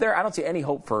some hope there. I don't see any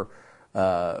hope for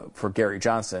Gary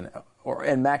Johnson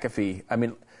and McAfee. I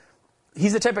mean,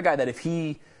 he's the type of guy that if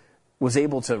he was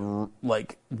able to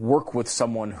work with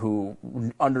someone who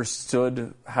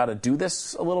understood how to do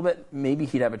this a little bit, maybe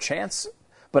he'd have a chance.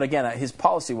 But again, his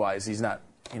policy-wise, he's not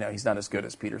as good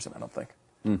as Peterson, I don't think.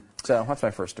 So that's my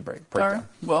first breakdown. All right.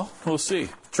 Well, we'll see.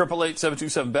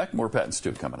 888-727-BECK. More Pat and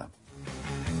Stu coming up.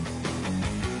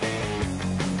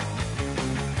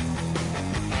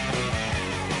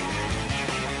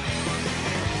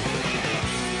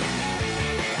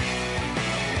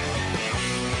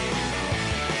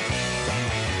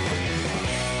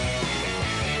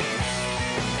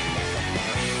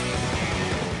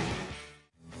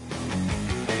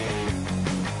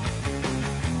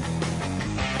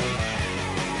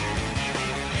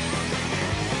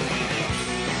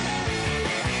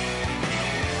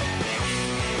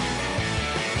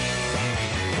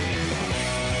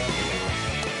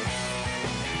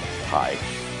 Hi.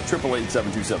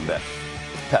 888-727-BECK.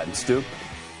 Pat and Stu.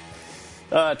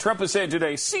 Trump is saying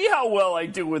today, see how well I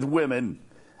do with women.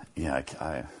 Yeah,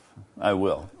 I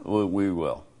will. We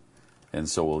will. And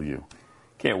so will you.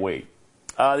 Can't wait.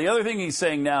 The other thing he's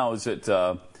saying now is that,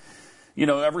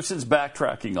 ever since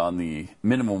backtracking on the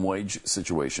minimum wage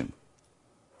situation,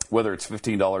 whether it's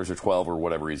 $15 or $12 or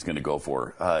whatever he's going to go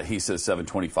for, he says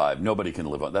 $7.25. Nobody can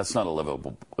live on. That's not a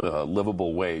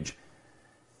livable wage.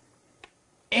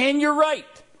 And you're right.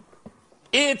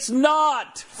 It's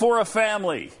not for a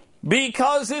family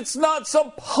because it's not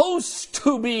supposed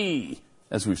to be,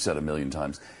 as we've said a million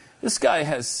times. This guy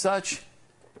has such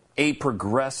a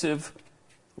progressive,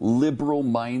 liberal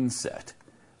mindset.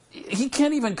 He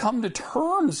can't even come to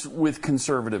terms with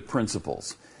conservative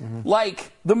principles.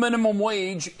 Like the minimum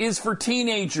wage is for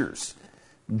teenagers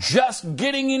just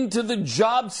getting into the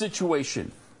job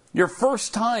situation. Your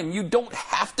first time, you don't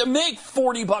have to make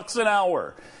 $40 an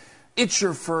hour. It's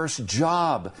your first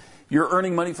job. You're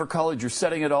earning money for college. You're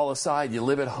setting it all aside. You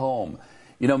live at home.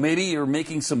 Maybe you're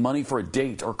making some money for a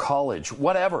date or college,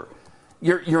 whatever.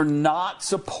 You're not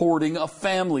supporting a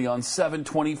family on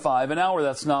 $7.25 an hour.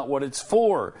 That's not what it's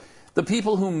for. The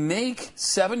people who make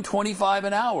 $7.25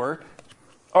 an hour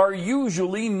are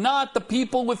usually not the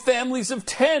people with families of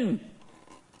 10.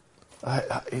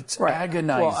 It's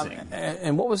agonizing. Well,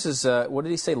 and what was his? What did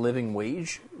he say? Living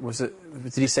wage? Was it?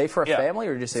 Did he say for a family,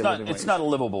 or did he say living wage? It's not a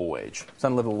livable wage. It's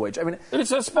not a livable wage. I mean, it's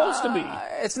not supposed to be.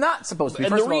 It's not supposed to be.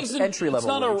 First of all, it's entry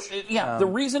level wage. The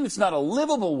reason it's not a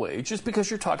livable wage is because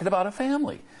you're talking about a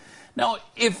family. Now,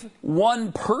 if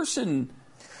one person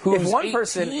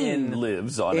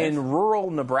lives on in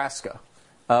rural Nebraska.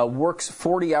 Works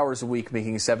 40 hours a week,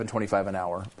 making $7.25 an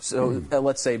hour. So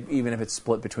let's say even if it's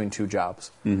split between two jobs.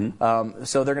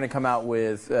 So they're going to come out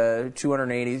with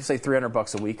 $280, say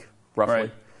 $300 a week, roughly.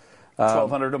 Right.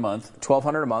 $1,200 a month.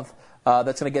 $1,200 a month.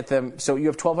 That's going to get them. So you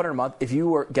have $1,200 a month. If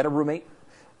you get a roommate,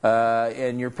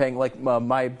 and you're paying, like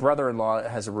my brother-in-law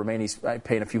has a roommate. He's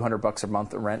paying a few $100 a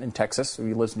month in rent in Texas.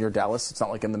 He lives near Dallas. It's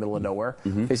not like in the middle of nowhere.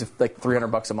 He pays like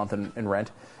 $300 a month in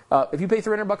rent. If you pay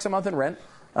 $300 a month in rent.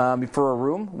 For a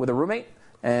room with a roommate,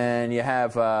 and you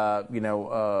have,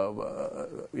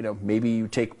 maybe you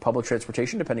take public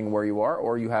transportation depending on where you are,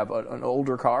 or you have an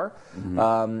older car.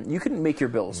 You can make your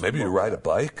bills. Maybe you ride a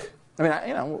bike. I mean,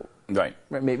 right?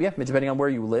 Maybe, depending on where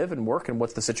you live and work and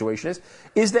what the situation is.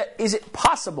 Is it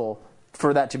possible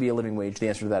for that to be a living wage? The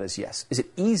answer to that is yes. Is it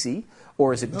easy,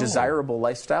 or is it desirable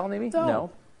lifestyle? Maybe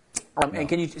no. And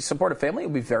can you support a family? It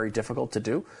would be very difficult to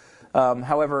do.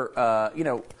 However,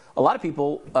 a lot of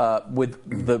people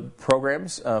with the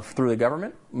programs through the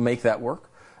government make that work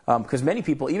because many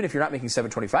people, even if you're not making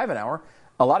 $7.25 an hour,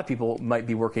 a lot of people might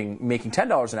be making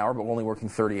 $10 an hour, but only working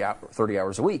 30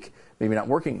 hours a week, maybe not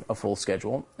working a full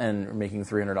schedule and making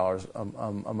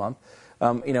 $300 a month.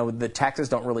 The taxes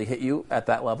don't really hit you at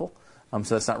that level,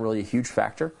 so that's not really a huge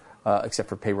factor, except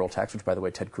for payroll tax, which, by the way,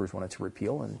 Ted Cruz wanted to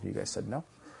repeal, and you guys said no.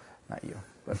 Not you,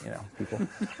 but, people.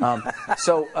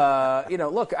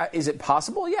 Look, is it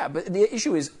possible? Yeah, but the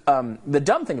issue is, the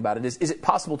dumb thing about it is it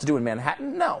possible to do in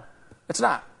Manhattan? No, it's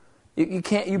not. You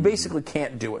can't. You basically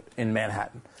can't do it in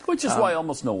Manhattan. Which is why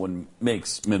almost no one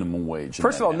makes minimum wage.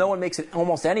 First of all, no one makes it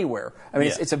almost anywhere. I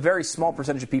mean, it's a very small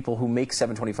percentage of people who make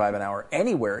 $7.25 an hour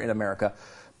anywhere in America.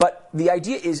 But the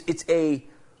idea is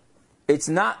it's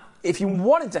not if you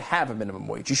wanted to have a minimum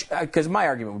wage, because my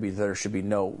argument would be that there should be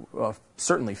no,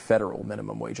 certainly federal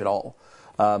minimum wage at all.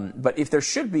 But if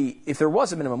there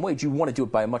was a minimum wage, you want to do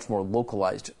it by a much more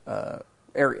localized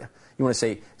area. You want to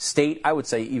say state, I would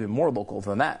say even more local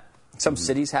than that. Some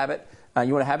cities have it.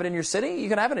 You want to have it in your city? You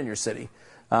can have it in your city.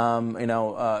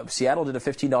 Seattle did a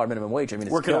 $15 minimum wage. I mean,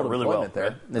 it's working out really well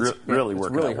there. Right? It's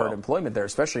really hurt employment there,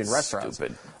 especially in restaurants.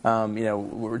 Stupid.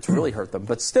 It's really hurt them.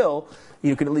 But still,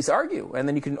 you can at least argue, and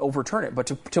then you can overturn it. But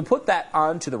to put that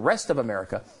on to the rest of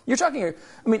America, you're talking.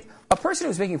 I mean, a person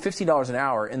who's making $15 an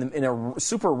hour in a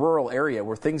super rural area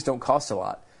where things don't cost a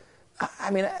lot.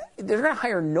 I mean, they're going to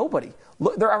hire nobody.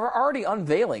 Look, they're already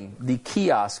unveiling the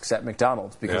kiosks at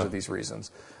McDonald's because of these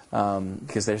reasons.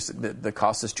 Because the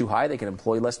cost is too high, they can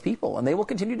employ less people, and they will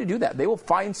continue to do that. They will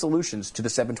find solutions to the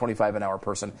 $7.25 an hour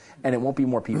person, and it won't be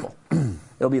more people.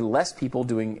 It'll be less people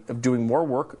doing more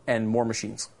work and more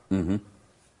machines. Mm-hmm.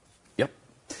 Yep.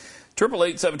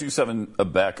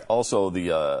 888-727-BECK. Also,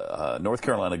 the North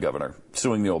Carolina governor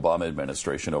suing the Obama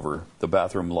administration over the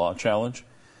bathroom law challenge.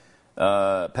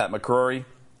 Pat McCrory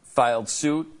filed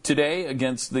suit today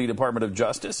against the Department of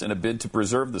Justice in a bid to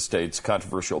preserve the state's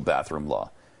controversial bathroom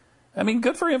law. I mean,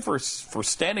 good for him for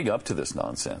standing up to this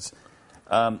nonsense.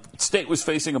 State was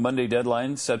facing a Monday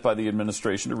deadline set by the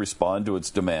administration to respond to its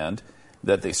demand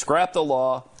that they scrap the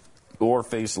law or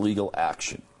face legal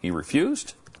action. He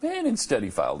refused, and instead he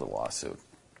filed a lawsuit.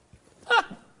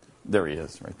 There he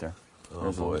is, right there.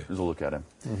 There's a look at him.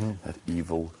 Mm-hmm. That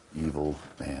evil, evil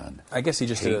man. I guess he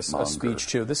just did a speech,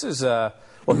 too. This is,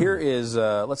 here is,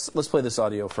 let's play this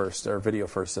audio first, or video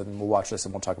first, and we'll watch this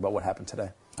and we'll talk about what happened today.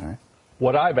 All right.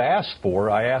 What I asked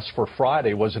for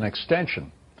Friday, was an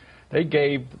extension. They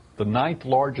gave the 9th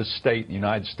largest state in the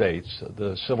United States,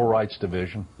 the Civil Rights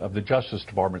Division of the Justice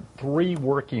Department, 3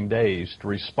 working days to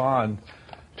respond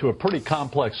to a pretty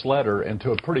complex letter and to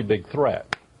a pretty big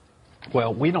threat.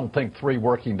 Well, we don't think 3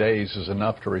 working days is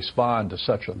enough to respond to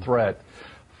such a threat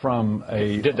from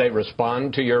a... Did they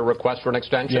respond to your request for an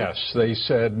extension? Yes, they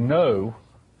said no.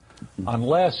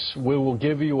 Unless we will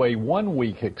give you a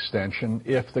 1-week extension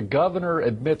if the governor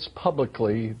admits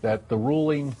publicly that the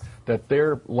ruling, that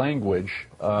their language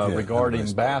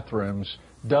regarding bathrooms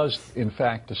does, in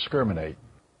fact, discriminate.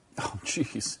 Oh,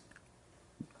 jeez.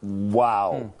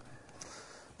 Wow.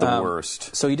 The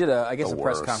worst. So he did, a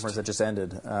press conference that just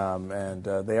ended, and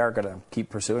they are going to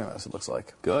keep pursuing this, it looks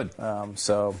like. Good.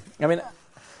 So, I mean,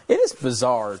 it is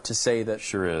bizarre to say that.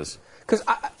 Sure is. Because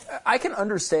I can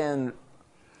understand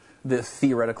the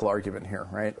theoretical argument here,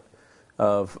 right,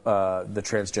 of the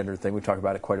transgender thing. We've talked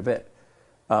about it quite a bit.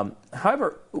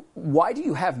 However, why do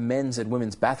you have men's and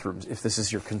women's bathrooms if this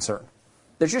is your concern?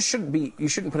 There just shouldn't be. You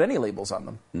shouldn't put any labels on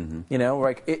them. Mm-hmm. You know,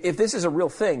 like if this is a real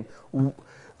thing,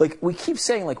 like we keep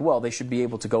saying, like, well, they should be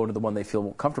able to go into the one they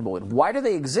feel comfortable in. Why do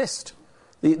they exist?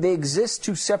 They exist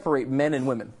to separate men and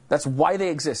women. That's why they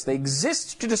exist. They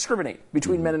exist to discriminate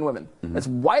between men and women. Mm-hmm. That's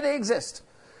why they exist.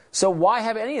 So why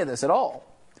have any of this at all?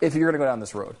 If you're going to go down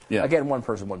this road. Yeah. Again, 1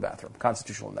 person, 1 bathroom.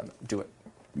 Constitutional amendment. Do it.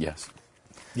 Yes.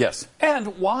 Yes.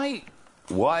 And why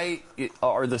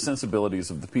are the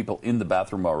sensibilities of the people in the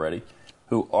bathroom already,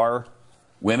 who are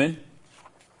women,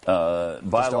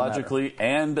 biologically,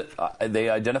 and they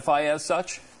identify as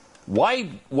such, why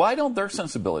don't their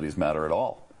sensibilities matter at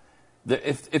all?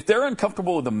 If they're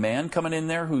uncomfortable with a man coming in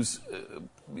there who's,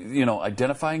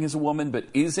 identifying as a woman but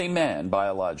is a man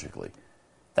biologically,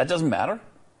 that doesn't matter.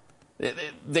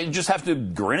 They just have to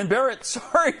grin and bear it.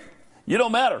 Sorry, you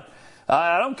don't matter.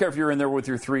 I don't care if you're in there with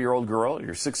your 3-year-old girl,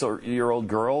 your 6-year-old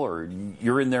girl, or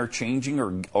you're in there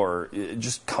changing or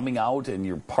just coming out and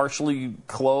you're partially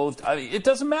clothed. I mean, it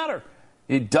doesn't matter.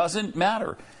 It doesn't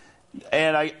matter.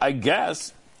 And I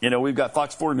guess, we've got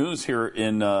Fox 4 News here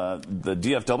in the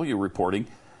DFW reporting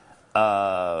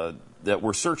that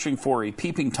we're searching for a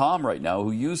peeping Tom right now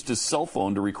who used his cell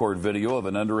phone to record video of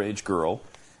an underage girl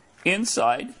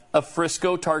inside a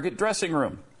Frisco Target dressing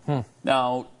room.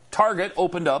 Now, Target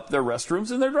opened up their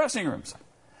restrooms and their dressing rooms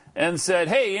and said,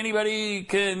 hey, anybody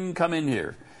can come in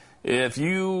here. If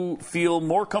you feel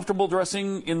more comfortable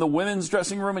dressing in the women's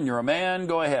dressing room and you're a man,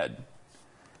 go ahead.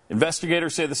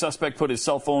 Investigators say the suspect put his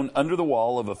cell phone under the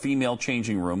wall of a female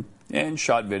changing room and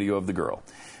shot video of the girl.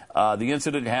 The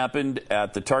incident happened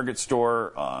at the Target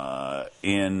store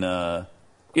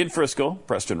in Frisco,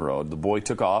 Preston Road. The boy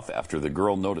took off after the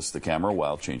girl noticed the camera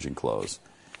while changing clothes.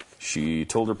 She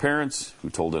told her parents,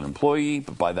 who told an employee,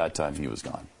 but by that time he was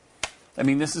gone. I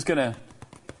mean, this is gonna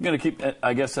keep.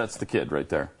 I guess that's the kid right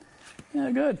there. Yeah,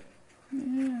 good.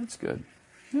 Yeah, that's good.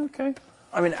 Okay.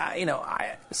 I mean,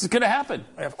 this is going to happen.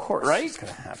 Of course, right? It's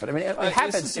going to happen. I mean, it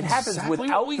happens. It happens exactly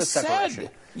without what we the separation.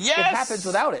 said. Yes, it happens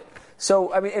without it.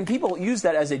 So, I mean, and people use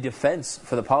that as a defense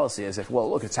for the policy, as if, well,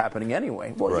 look, it's happening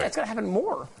anyway. Well, yeah, it's going to happen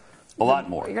more. A lot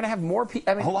more. You're going to have more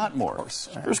people. I mean, a lot more.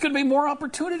 There's going to be more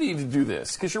opportunity to do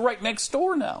this because you're right next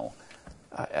door now.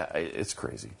 It's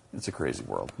crazy. It's a crazy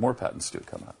world. More patents do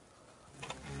come out.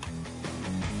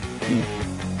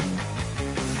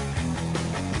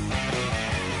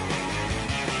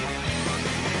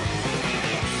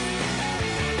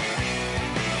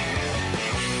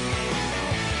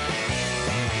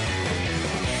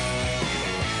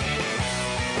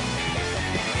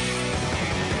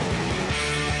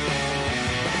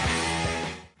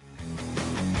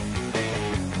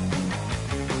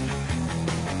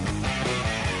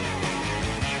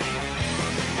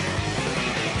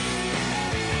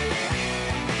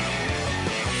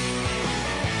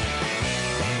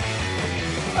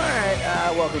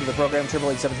 Welcome to the program.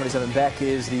 888-727 Beck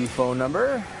is the phone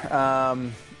number.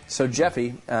 So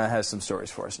Jeffy has some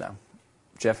stories for us now.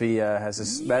 Jeffy has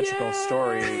this magical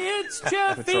story. It's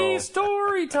Jeffy's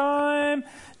story time.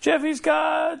 Jeffy's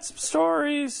got some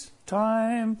stories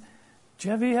time.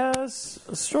 Jeffy has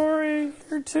a story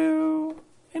or two,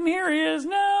 and here he is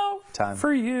now. Time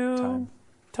for you.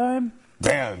 Time.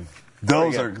 Man,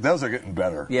 those are getting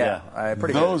better. Yeah,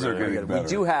 pretty good. Those are getting better. We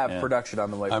do have production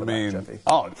on the way. For that, Jeffy.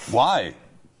 Why?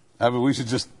 I mean, we should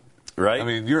just. Right. I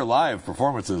mean, your live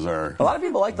performances are. A lot of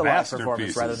people like the live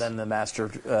performance rather than the master.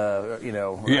 The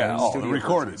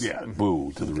recorded. Yeah,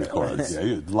 boo to the recorded.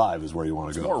 Yeah, live is where you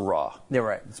want to go. It's more raw. Yeah,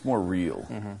 right. It's more real.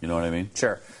 You know what I mean?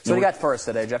 Sure. So what do you got for us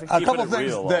today, Jeffy? A couple of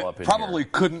things that probably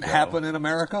couldn't happen in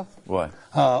America. What?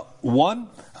 One,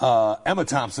 Emma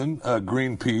Thompson, a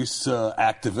Greenpeace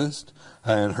activist,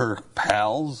 and her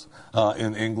pals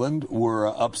in England were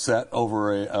upset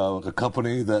over a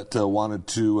company that wanted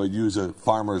to use a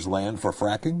farmer's land for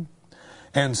fracking.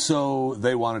 And so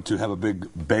they wanted to have a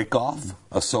big bake-off,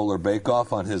 a solar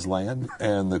bake-off on his land.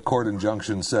 And the court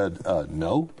injunction said,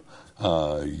 no,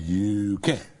 you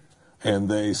can't. And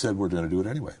they said, we're going to do it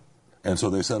anyway. And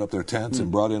so they set up their tents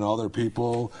and brought in all their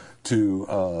people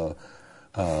to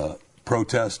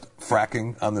protest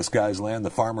fracking on this guy's land. The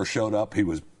farmer showed up. He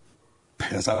was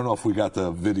pissed. I don't know if we got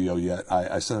the video yet.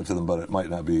 I sent it to them, but it might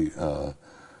not be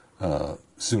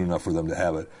soon enough for them to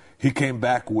have it. He came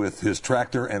back with his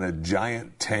tractor and a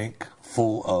giant tank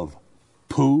full of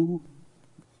poo,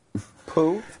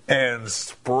 and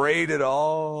sprayed it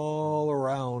all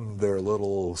around their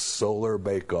little solar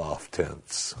bake-off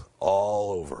tents,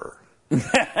 all over. And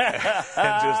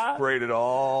just sprayed it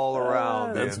all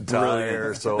around the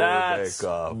entire solar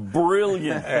bake-off.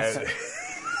 Brilliant.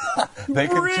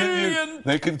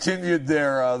 They continued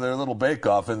their little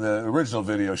bake-off, and the original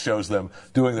video shows them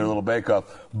doing their little bake-off.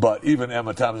 But even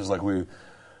Emma Thompson's like,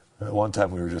 one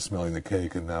time we were just smelling the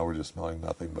cake, and now we're just smelling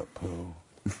nothing but poo.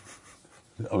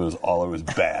 It was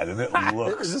bad, and it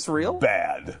looks Is this real?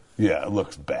 Bad. Yeah, it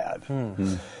looks bad.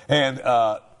 Mm-hmm. And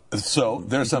so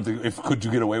there's something. Could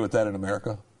you get away with that in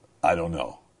America? I don't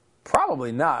know.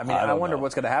 Probably not. I mean, I wonder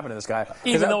what's going to happen to this guy.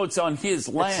 Even though it's on his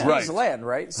land. It's his land,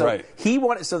 right? So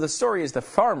So the story is the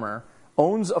farmer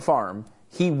owns a farm.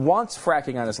 He wants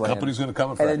fracking on his land. Company's going to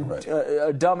come and frack, and then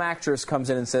a dumb actress comes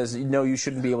in and says, no, you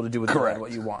shouldn't be able to do with the land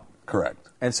what you want. Correct.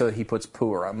 And so he puts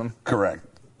poo around them. Correct.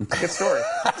 Good story.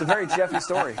 It's a very Jeffy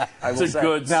story. It's a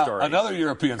good story. Now, another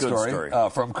European story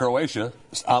from Croatia,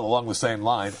 along the same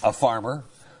line. A farmer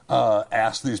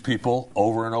asked these people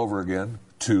over and over again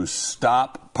to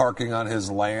stop parking on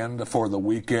his land for the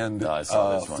weekend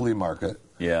flea market.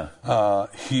 Yeah.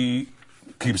 He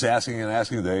keeps asking and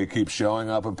asking. They keep showing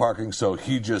up and parking, so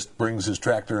he just brings his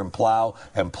tractor and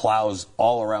plows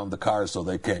all around the cars so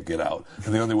they can't get out.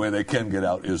 And the only way they can get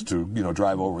out is to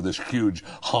drive over this huge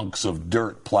hunks of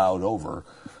dirt plowed over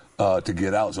to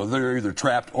get out. So they're either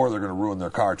trapped or they're going to ruin their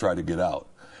car trying to get out.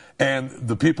 And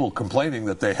the people complaining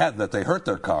that they hurt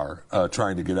their car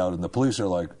trying to get out, and the police are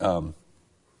like,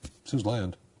 it's his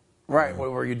land. Right.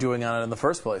 What were you doing on it in the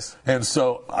first place? And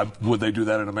so, would they do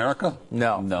that in America?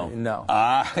 No.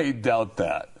 I doubt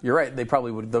that. You're right. They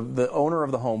probably would. The owner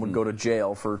of the home would go to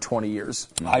jail for 20 years.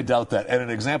 I doubt that. And an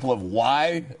example of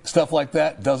why stuff like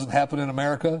that doesn't happen in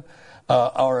America,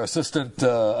 our Assistant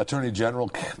Attorney General,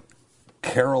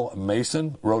 Carol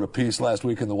Mason, wrote a piece last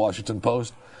week in the Washington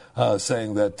Post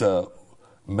saying that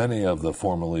many of the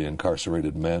formerly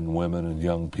incarcerated men, women, and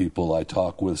young people I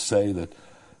talk with say that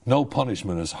no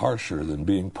punishment is harsher than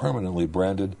being permanently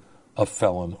branded a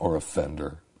felon or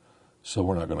offender. So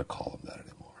we're not going to call him that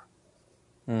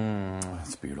anymore.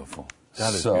 That's beautiful.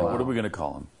 That is beautiful. What are we going to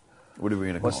call him? What are we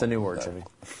going to call What's the them? new word, Jimmy?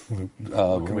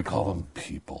 We're going to call them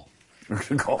people. We're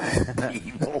going to call them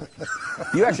people.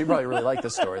 You actually probably really like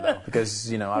this story, though,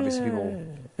 because, obviously people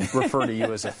refer to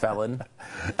you as a felon.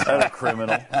 And a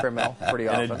criminal. Pretty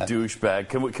often. And a douchebag.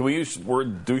 Can we use the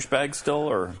word douchebag still,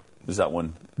 or is that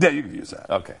one? Yeah, you can use that.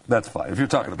 Okay. That's fine. If you're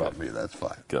talking about me, that's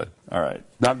fine. Good. All right.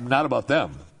 Not about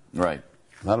them. Right.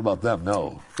 Not about them,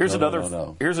 no. Here's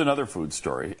No. Here's another food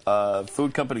story.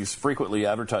 Food companies frequently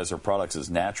advertise their products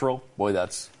as natural. Boy,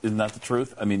 isn't that the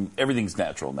truth? I mean, everything's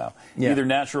natural now. Yeah. Either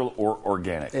natural or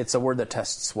organic. It's a word that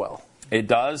tests well. It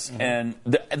does, and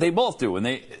they both do, and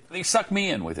they suck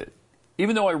me in with it.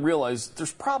 Even though I realize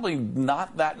there's probably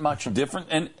not that much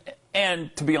different,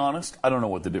 and to be honest, I don't know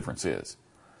what the difference is.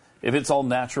 If it's all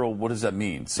natural, what does that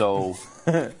mean? So,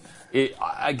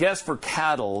 I guess for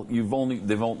cattle,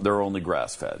 they're only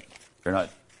grass fed.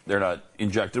 They're not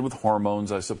injected with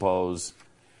hormones, I suppose.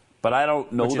 But I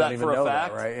don't know that for a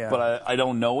fact. Right? Yeah. But I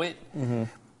don't know it. Mm-hmm.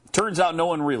 Turns out no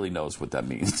one really knows what that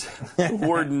means. The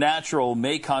word natural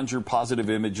may conjure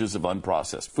positive images of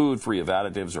unprocessed food, free of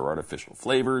additives or artificial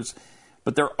flavors,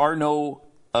 but there are no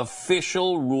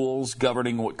official rules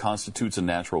governing what constitutes a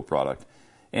natural product,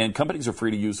 and companies are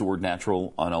free to use the word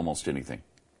natural on almost anything.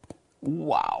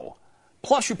 Wow.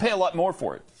 Plus, you pay a lot more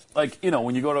for it. Like,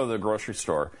 when you go to the grocery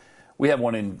store, we have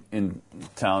one in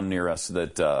town near us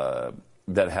that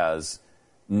has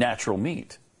natural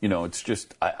meat. It's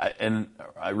just,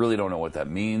 I really don't know what that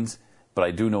means, but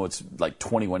I do know it's like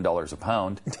 $21 a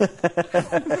pound.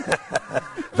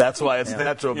 That's why it's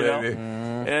natural, baby.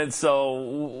 And so,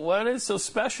 what is so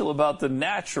special about the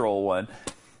natural one?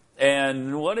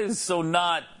 And what is so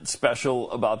not special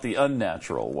about the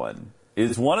unnatural one?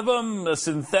 Is one of them a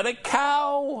synthetic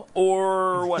cow,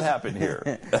 or what happened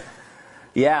here?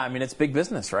 Yeah, I mean, it's big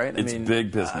business, right? It's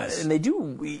big business. And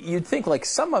you'd think, like,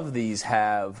 some of these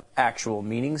have actual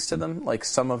meanings to them. Like,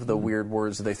 some of the weird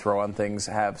words that they throw on things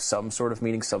have some sort of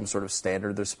meaning, some sort of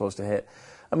standard they're supposed to hit.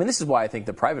 I mean, this is why I think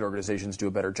the private organizations do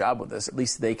a better job with this. At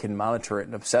least they can monitor it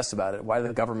and obsess about it. Why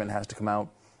the government has to come out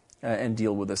and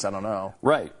deal with this, I don't know.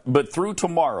 Right. But through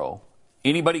tomorrow,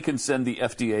 anybody can send the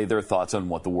FDA their thoughts on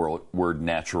what the word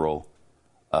natural,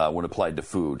 when applied to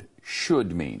food,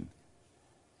 should mean.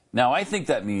 Now, I think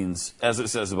that means, as it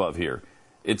says above here,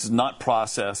 it's not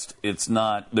processed, there's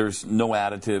no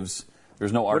additives,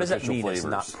 there's no artificial flavors. What does that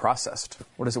mean, it's not processed?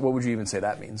 What would you even say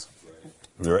that means?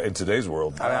 In today's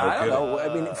world. I don't know.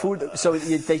 I mean, food. So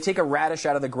they take a radish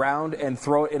out of the ground and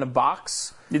throw it in a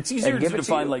box. It's easier to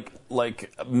define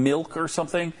like milk or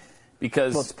something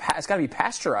because it's got to be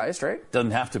pasteurized, right?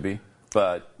 Doesn't have to be,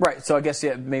 but right. So I guess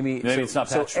maybe it's not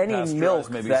pasteurized.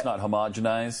 Maybe it's not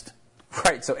homogenized.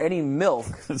 Right. So any milk,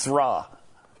 it's raw.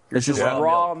 It's just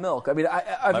raw milk. I mean,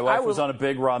 my wife was on a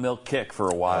big raw milk kick for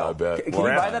a while. I bet. Can you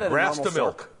buy that at a normal store?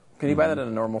 Milk. Can you buy that at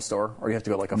a normal store, or you have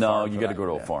to go like a No, farm? you got to go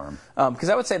to a farm. Because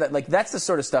I would say that that's the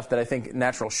sort of stuff that I think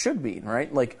natural should be,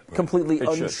 right? Like completely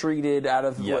untreated, out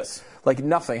of like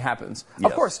nothing happens. Yes.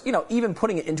 Of course, even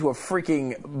putting it into a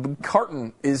freaking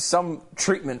carton is some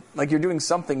treatment. Like you're doing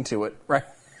something to it, right?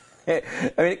 I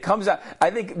mean, it comes out. I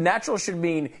think natural should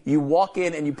mean you walk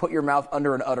in and you put your mouth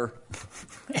under an udder.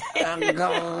 Now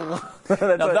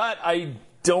that I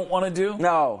don't want to do.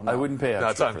 No, I wouldn't pay extra. No,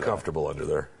 it's uncomfortable under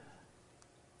there.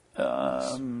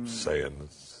 Saying.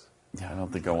 Yeah, I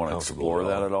don't think I want to explore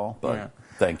that at all. But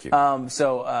thank you.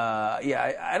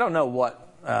 I don't know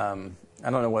what. I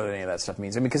don't know what any of that stuff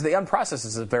means. I mean, because the unprocessed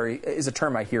is a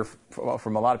term I hear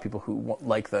from a lot of people who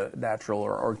like the natural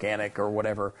or organic or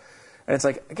whatever. And it's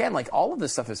like, again, like all of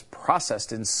this stuff is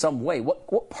processed in some way.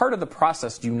 What part of the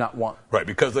process do you not want? Right,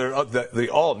 because they're the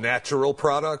all natural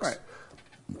products. Right.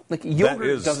 Like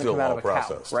yogurt doesn't come out of a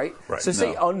cow, right? So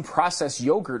say unprocessed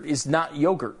yogurt is not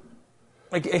yogurt.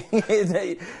 Like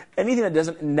anything that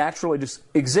doesn't naturally just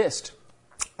exist.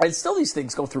 And still these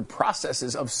things go through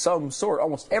processes of some sort.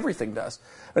 Almost everything does.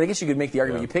 But I guess you could make the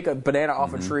argument, you pick a banana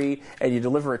off a tree and you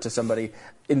deliver it to somebody.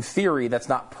 In theory, that's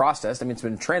not processed. I mean, it's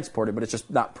been transported, but it's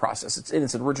just not processed. It's in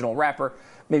its original wrapper.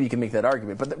 Maybe you can make that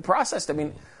argument. But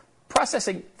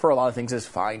processing for a lot of things is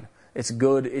fine. It's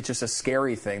good. It's just a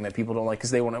scary thing that people don't like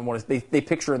because they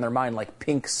picture in their mind like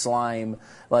pink slime,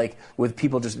 like with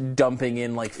people just dumping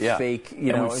in like fake, we've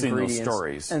ingredients. Seen those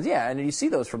stories. And and you see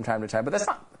those from time to time. But that's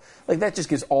not like that. Just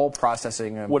gives all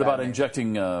processing. What about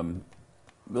injecting?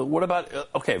 What about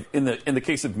in the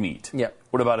case of meat? Yeah.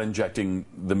 What about injecting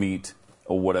the meat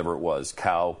or whatever it was,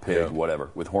 cow, pig, whatever,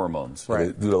 with hormones?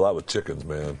 Right. They do a lot with chickens,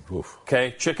 man. Oof.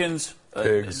 Okay, chickens.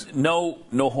 Pigs. No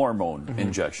hormone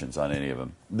injections on any of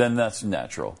them. Then that's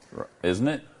natural, isn't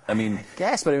it? I mean,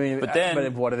 Yes, but I mean, but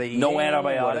then what are they eating? no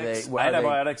antibiotics.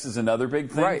 Antibiotics is another big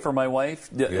thing for my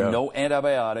wife. No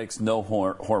antibiotics, no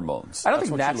hormones. I don't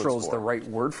think natural is the right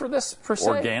word for this, per se.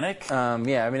 Organic?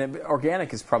 Yeah, I mean,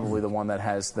 organic is probably the one that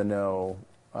has the no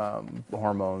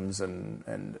hormones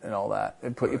and all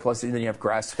that. Plus, then you have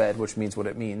grass-fed, which means what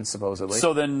it means, supposedly.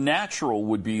 So then natural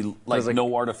would be like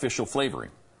no artificial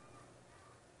flavoring.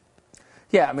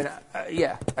 Yeah, I mean,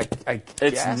 I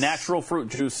it's guess. natural fruit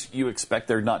juice. You expect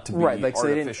there not to be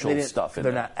artificial stuff in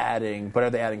there. They're not adding, but are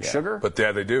they adding sugar? But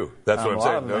yeah, they do. That's what I'm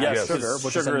saying. No, yes, sugar,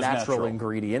 which is a natural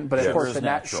ingredient. But of course,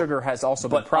 the sugar has also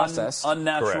been processed.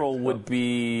 Unnatural would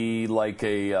be like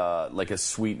a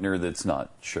sweetener that's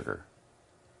not sugar.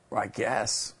 I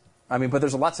guess. I mean, but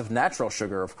there's lots of natural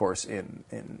sugar, of course,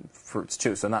 in fruits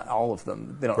too. So not all of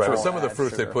them. They don't. Right. But some of the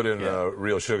fruits sugar. they put in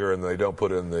real sugar, and they don't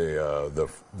put in the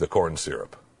corn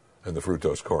syrup and the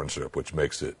fructose corn syrup, which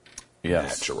makes it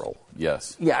natural.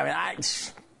 Yes. Yeah. I mean,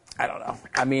 I don't know.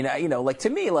 I mean, like to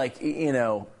me, like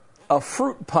a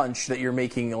fruit punch that you're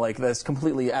making, like that's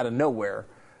completely out of nowhere.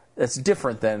 That's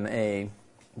different than a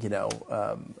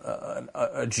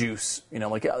juice.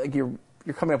 Like you're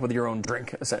coming up with your own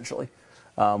drink essentially.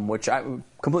 Which I'm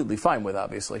completely fine with,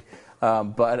 obviously.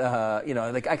 But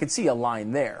like I could see a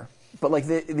line there. But like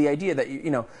the idea that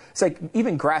it's like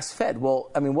even grass-fed. Well,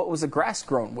 I mean, what was the grass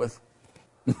grown with?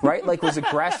 Right? Like, was it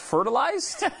grass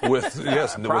fertilized? With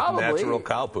natural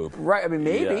cow poop. Right. I mean,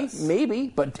 maybe.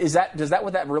 But does that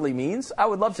what that really means? I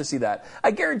would love to see that.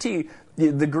 I guarantee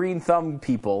the green thumb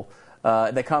people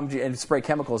that come and spray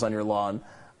chemicals on your lawn.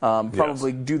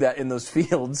 Probably do that in those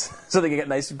fields so they can get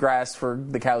nice grass for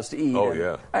the cows to eat. Oh,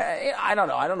 yeah. I don't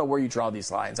know. I don't know where you draw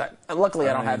these lines. Luckily,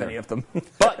 I don't have any of them.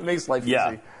 But it makes life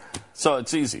easy. So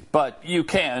it's easy. But you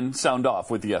can sound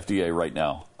off with the FDA right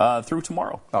now through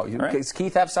tomorrow. Oh, does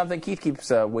Keith have something? Keith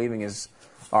keeps waving his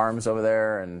arms over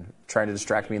there and trying to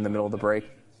distract me in the middle of the break.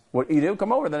 What you do?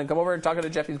 Come over and talk to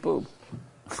Jeffy's boob.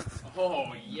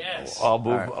 Oh, yes. I'll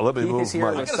move. Right. Let me move my.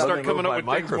 I gotta start coming up with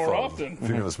things more often. If you're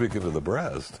going to speak into the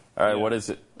breast. All right, what is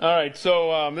it? All right,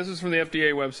 so this is from the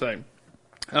FDA website.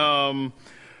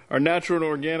 Are natural and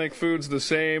organic foods the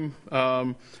same?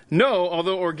 No,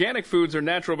 although organic foods are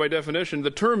natural by definition,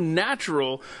 the term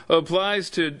natural applies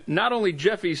to not only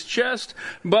Jeffy's chest,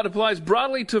 but applies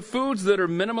broadly to foods that are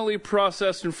minimally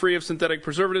processed and free of synthetic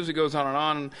preservatives. It goes on and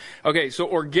on. Okay, so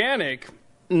organic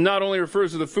not only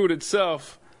refers to the food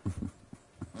itself,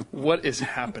 what is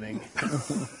happening,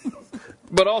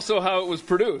 but also how it was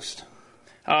produced.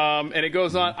 And it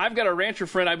goes on. I've got a rancher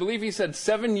friend. I believe he said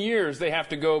 7 years they have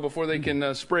to go before they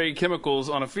can spray chemicals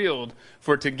on a field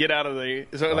for it to get out of the.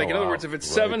 So, in other words, if it's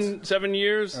 7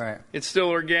 years, it's still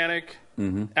organic.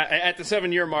 Mm-hmm. At the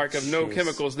 7-year mark of no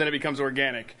chemicals, then it becomes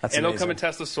organic. That's and amazing. They'll come and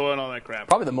test the soil and all that crap.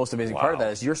 Probably the most amazing part of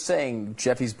that is you're saying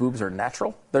Jeffy's boobs are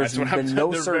natural? There's been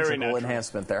no surgical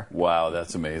enhancement there. Wow,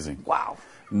 that's amazing. Wow.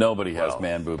 Nobody has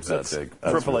man boobs that big.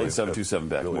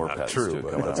 888-727-BECK. Really more not pets true, too.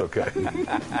 but that's okay.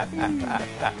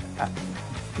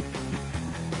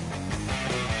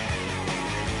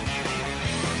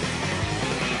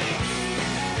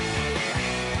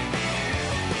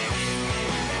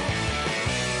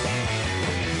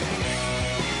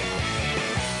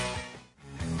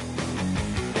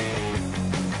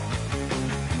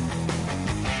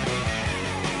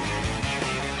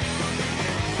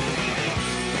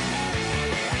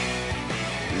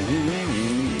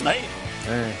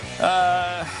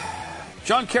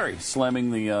 John Kerry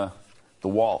slamming the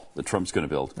wall that Trump's going to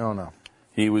build. Oh, no.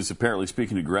 He was apparently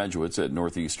speaking to graduates at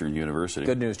Northeastern University.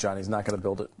 Good news, John. He's not going to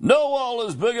build it. No wall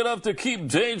is big enough to keep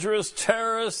dangerous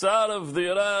terrorists out of the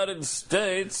United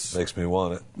States. Makes me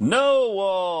want it. No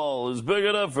wall is big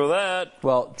enough for that.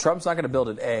 Well, Trump's not going to build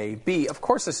it, A. B, of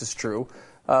course this is true,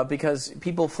 because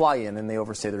people fly in and they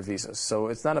overstay their visas. So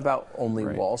it's not about only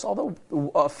walls, although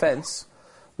a fence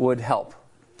would help.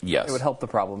 Yes. It would help the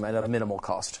problem at a minimal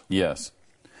cost. Yes.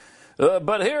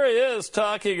 But here he is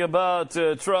talking about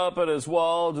Trump and his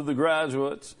wall to the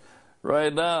graduates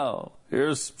right now.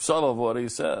 Here's some of what he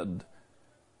said,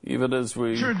 even as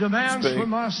we demands speak.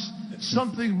 from us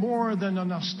something more than a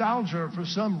nostalgia for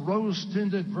some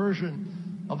rose-tinted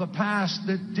version of a past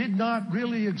that did not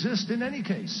really exist in any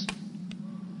case.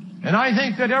 And I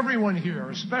think that everyone here,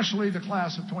 especially the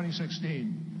class of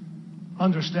 2016,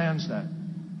 understands that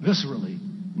viscerally,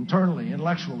 internally,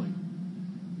 intellectually.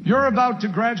 You're about to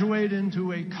graduate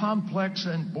into a complex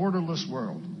and borderless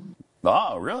world.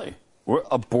 Oh, really?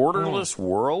 A borderless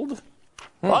world?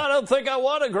 Well, I don't think I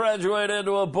want to graduate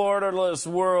into a borderless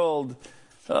world,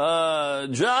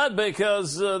 John,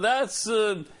 because that's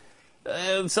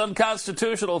it's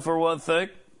unconstitutional for one thing.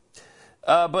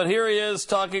 But here he is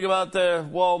talking about the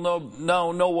wall,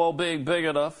 no wall being big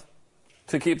enough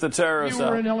to keep the terrorists out.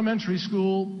 You were in elementary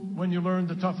school when you learned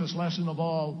the toughest lesson of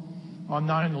all on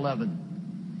 9/11.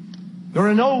 There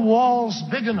are no walls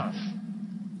big enough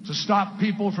to stop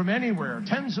people from anywhere,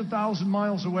 tens of thousands of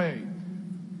miles away,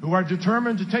 who are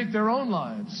determined to take their own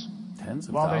lives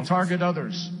while they target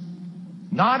others.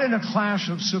 Not in a clash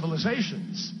of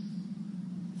civilizations,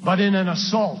 but in an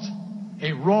assault,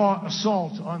 a raw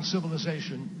assault on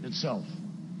civilization itself.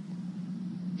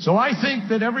 So I think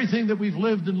that everything that we've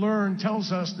lived and learned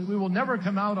tells us that we will never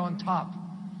come out on top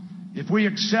if we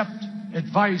accept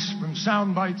advice from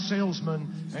soundbite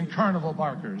salesmen and carnival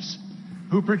barkers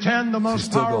who pretend the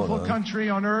most powerful country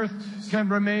on earth can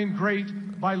remain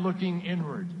great by looking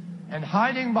inward and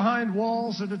hiding behind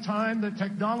walls at a time that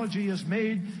technology has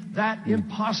made that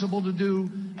impossible to do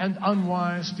and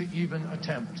unwise to even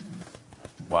attempt.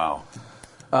 Wow.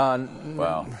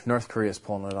 Wow. North Korea is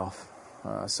pulling it off,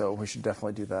 so we should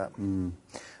definitely do that.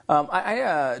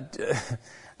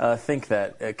 I think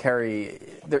that Kerry,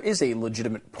 there is a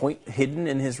legitimate point hidden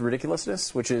in his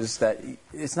ridiculousness, which is that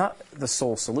it's not the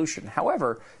sole solution.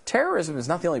 However, terrorism is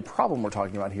not the only problem we're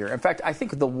talking about here. In fact, I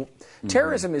think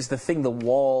terrorism is the thing the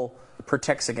wall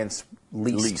protects against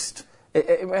least.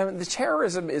 The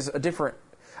terrorism is a different.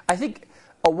 I think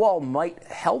a wall might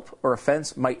help, or a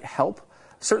fence might help.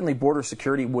 Certainly, border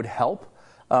security would help.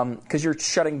 Because you're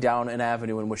shutting down an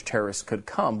avenue in which terrorists could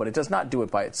come, but it does not do it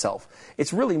by itself.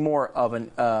 It's really more of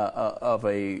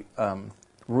a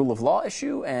rule of law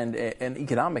issue and an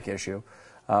economic issue,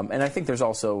 and I think there's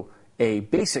also a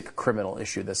basic criminal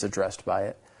issue that's addressed by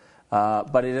it.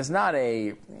 But it is not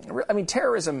a. I mean,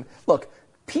 terrorism. Look,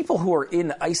 people who are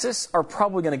in ISIS are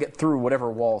probably going to get through whatever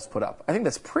walls put up. I think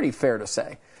that's pretty fair to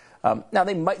say. Now,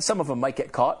 some of them might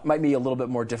get caught. Might be a little bit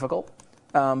more difficult.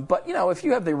 But, if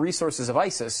you have the resources of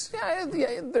ISIS,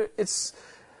 it's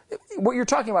what you're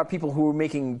talking about, people who are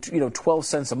making, 12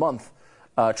 cents a month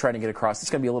trying to get across. It's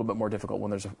going to be a little bit more difficult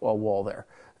when there's a wall there.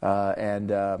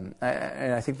 And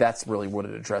I think that's really what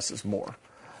it addresses more.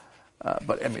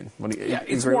 But, I mean,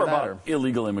 it's more about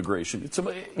illegal immigration.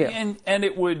 And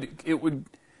it would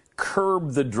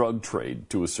curb the drug trade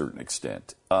to a certain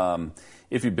extent.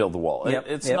 If you build the wall.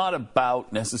 It's not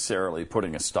about necessarily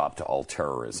putting a stop to all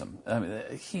terrorism. I mean,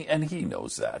 he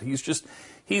knows that.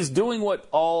 He's doing what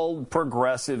all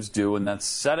progressives do, and that's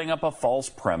setting up a false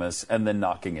premise and then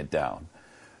knocking it down.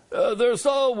 There's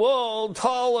no wall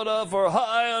tall enough or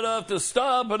high enough to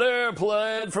stop an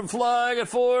airplane from flying at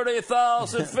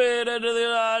 40,000 feet into the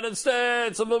United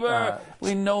States of America.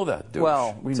 We know that, dude.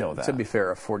 Well, we know that. To be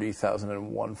fair, a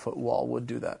 40,001-foot wall would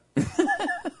do that.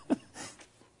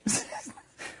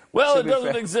 Well, it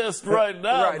doesn't exist right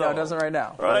now. Right, no, it doesn't right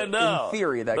now. Right now. In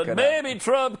theory, that could happen. But maybe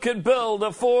Trump could build a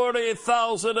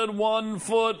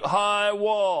 40,001-foot high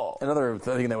wall. Another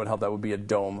thing that would help that would be a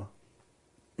dome.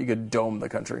 You could dome the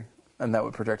country, and that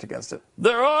would protect against it.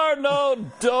 There are no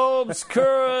domes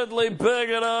currently big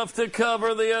enough to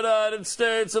cover the United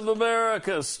States of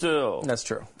America still. That's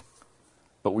true.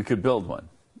 But we could build one,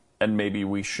 and maybe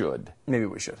we should. Maybe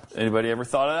we should. Anybody ever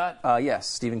thought of that? Yes,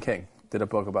 Stephen King did a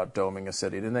book about doming a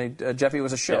city. Didn't they? Jeffy,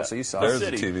 was a show, so you saw it. There's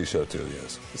a TV show, too,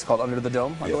 yes. It's called Under the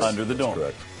Dome? Yes, Under the Dome.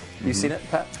 Correct. You seen it,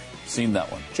 Pat? Seen that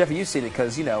one. Jeffy, you've seen it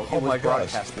because, it was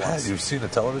broadcast once. Pat, you've seen a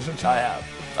television show? I have.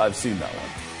 I've seen that one.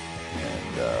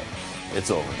 And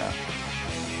it's over now.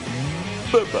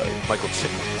 Bye-bye. Michael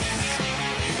Chicken.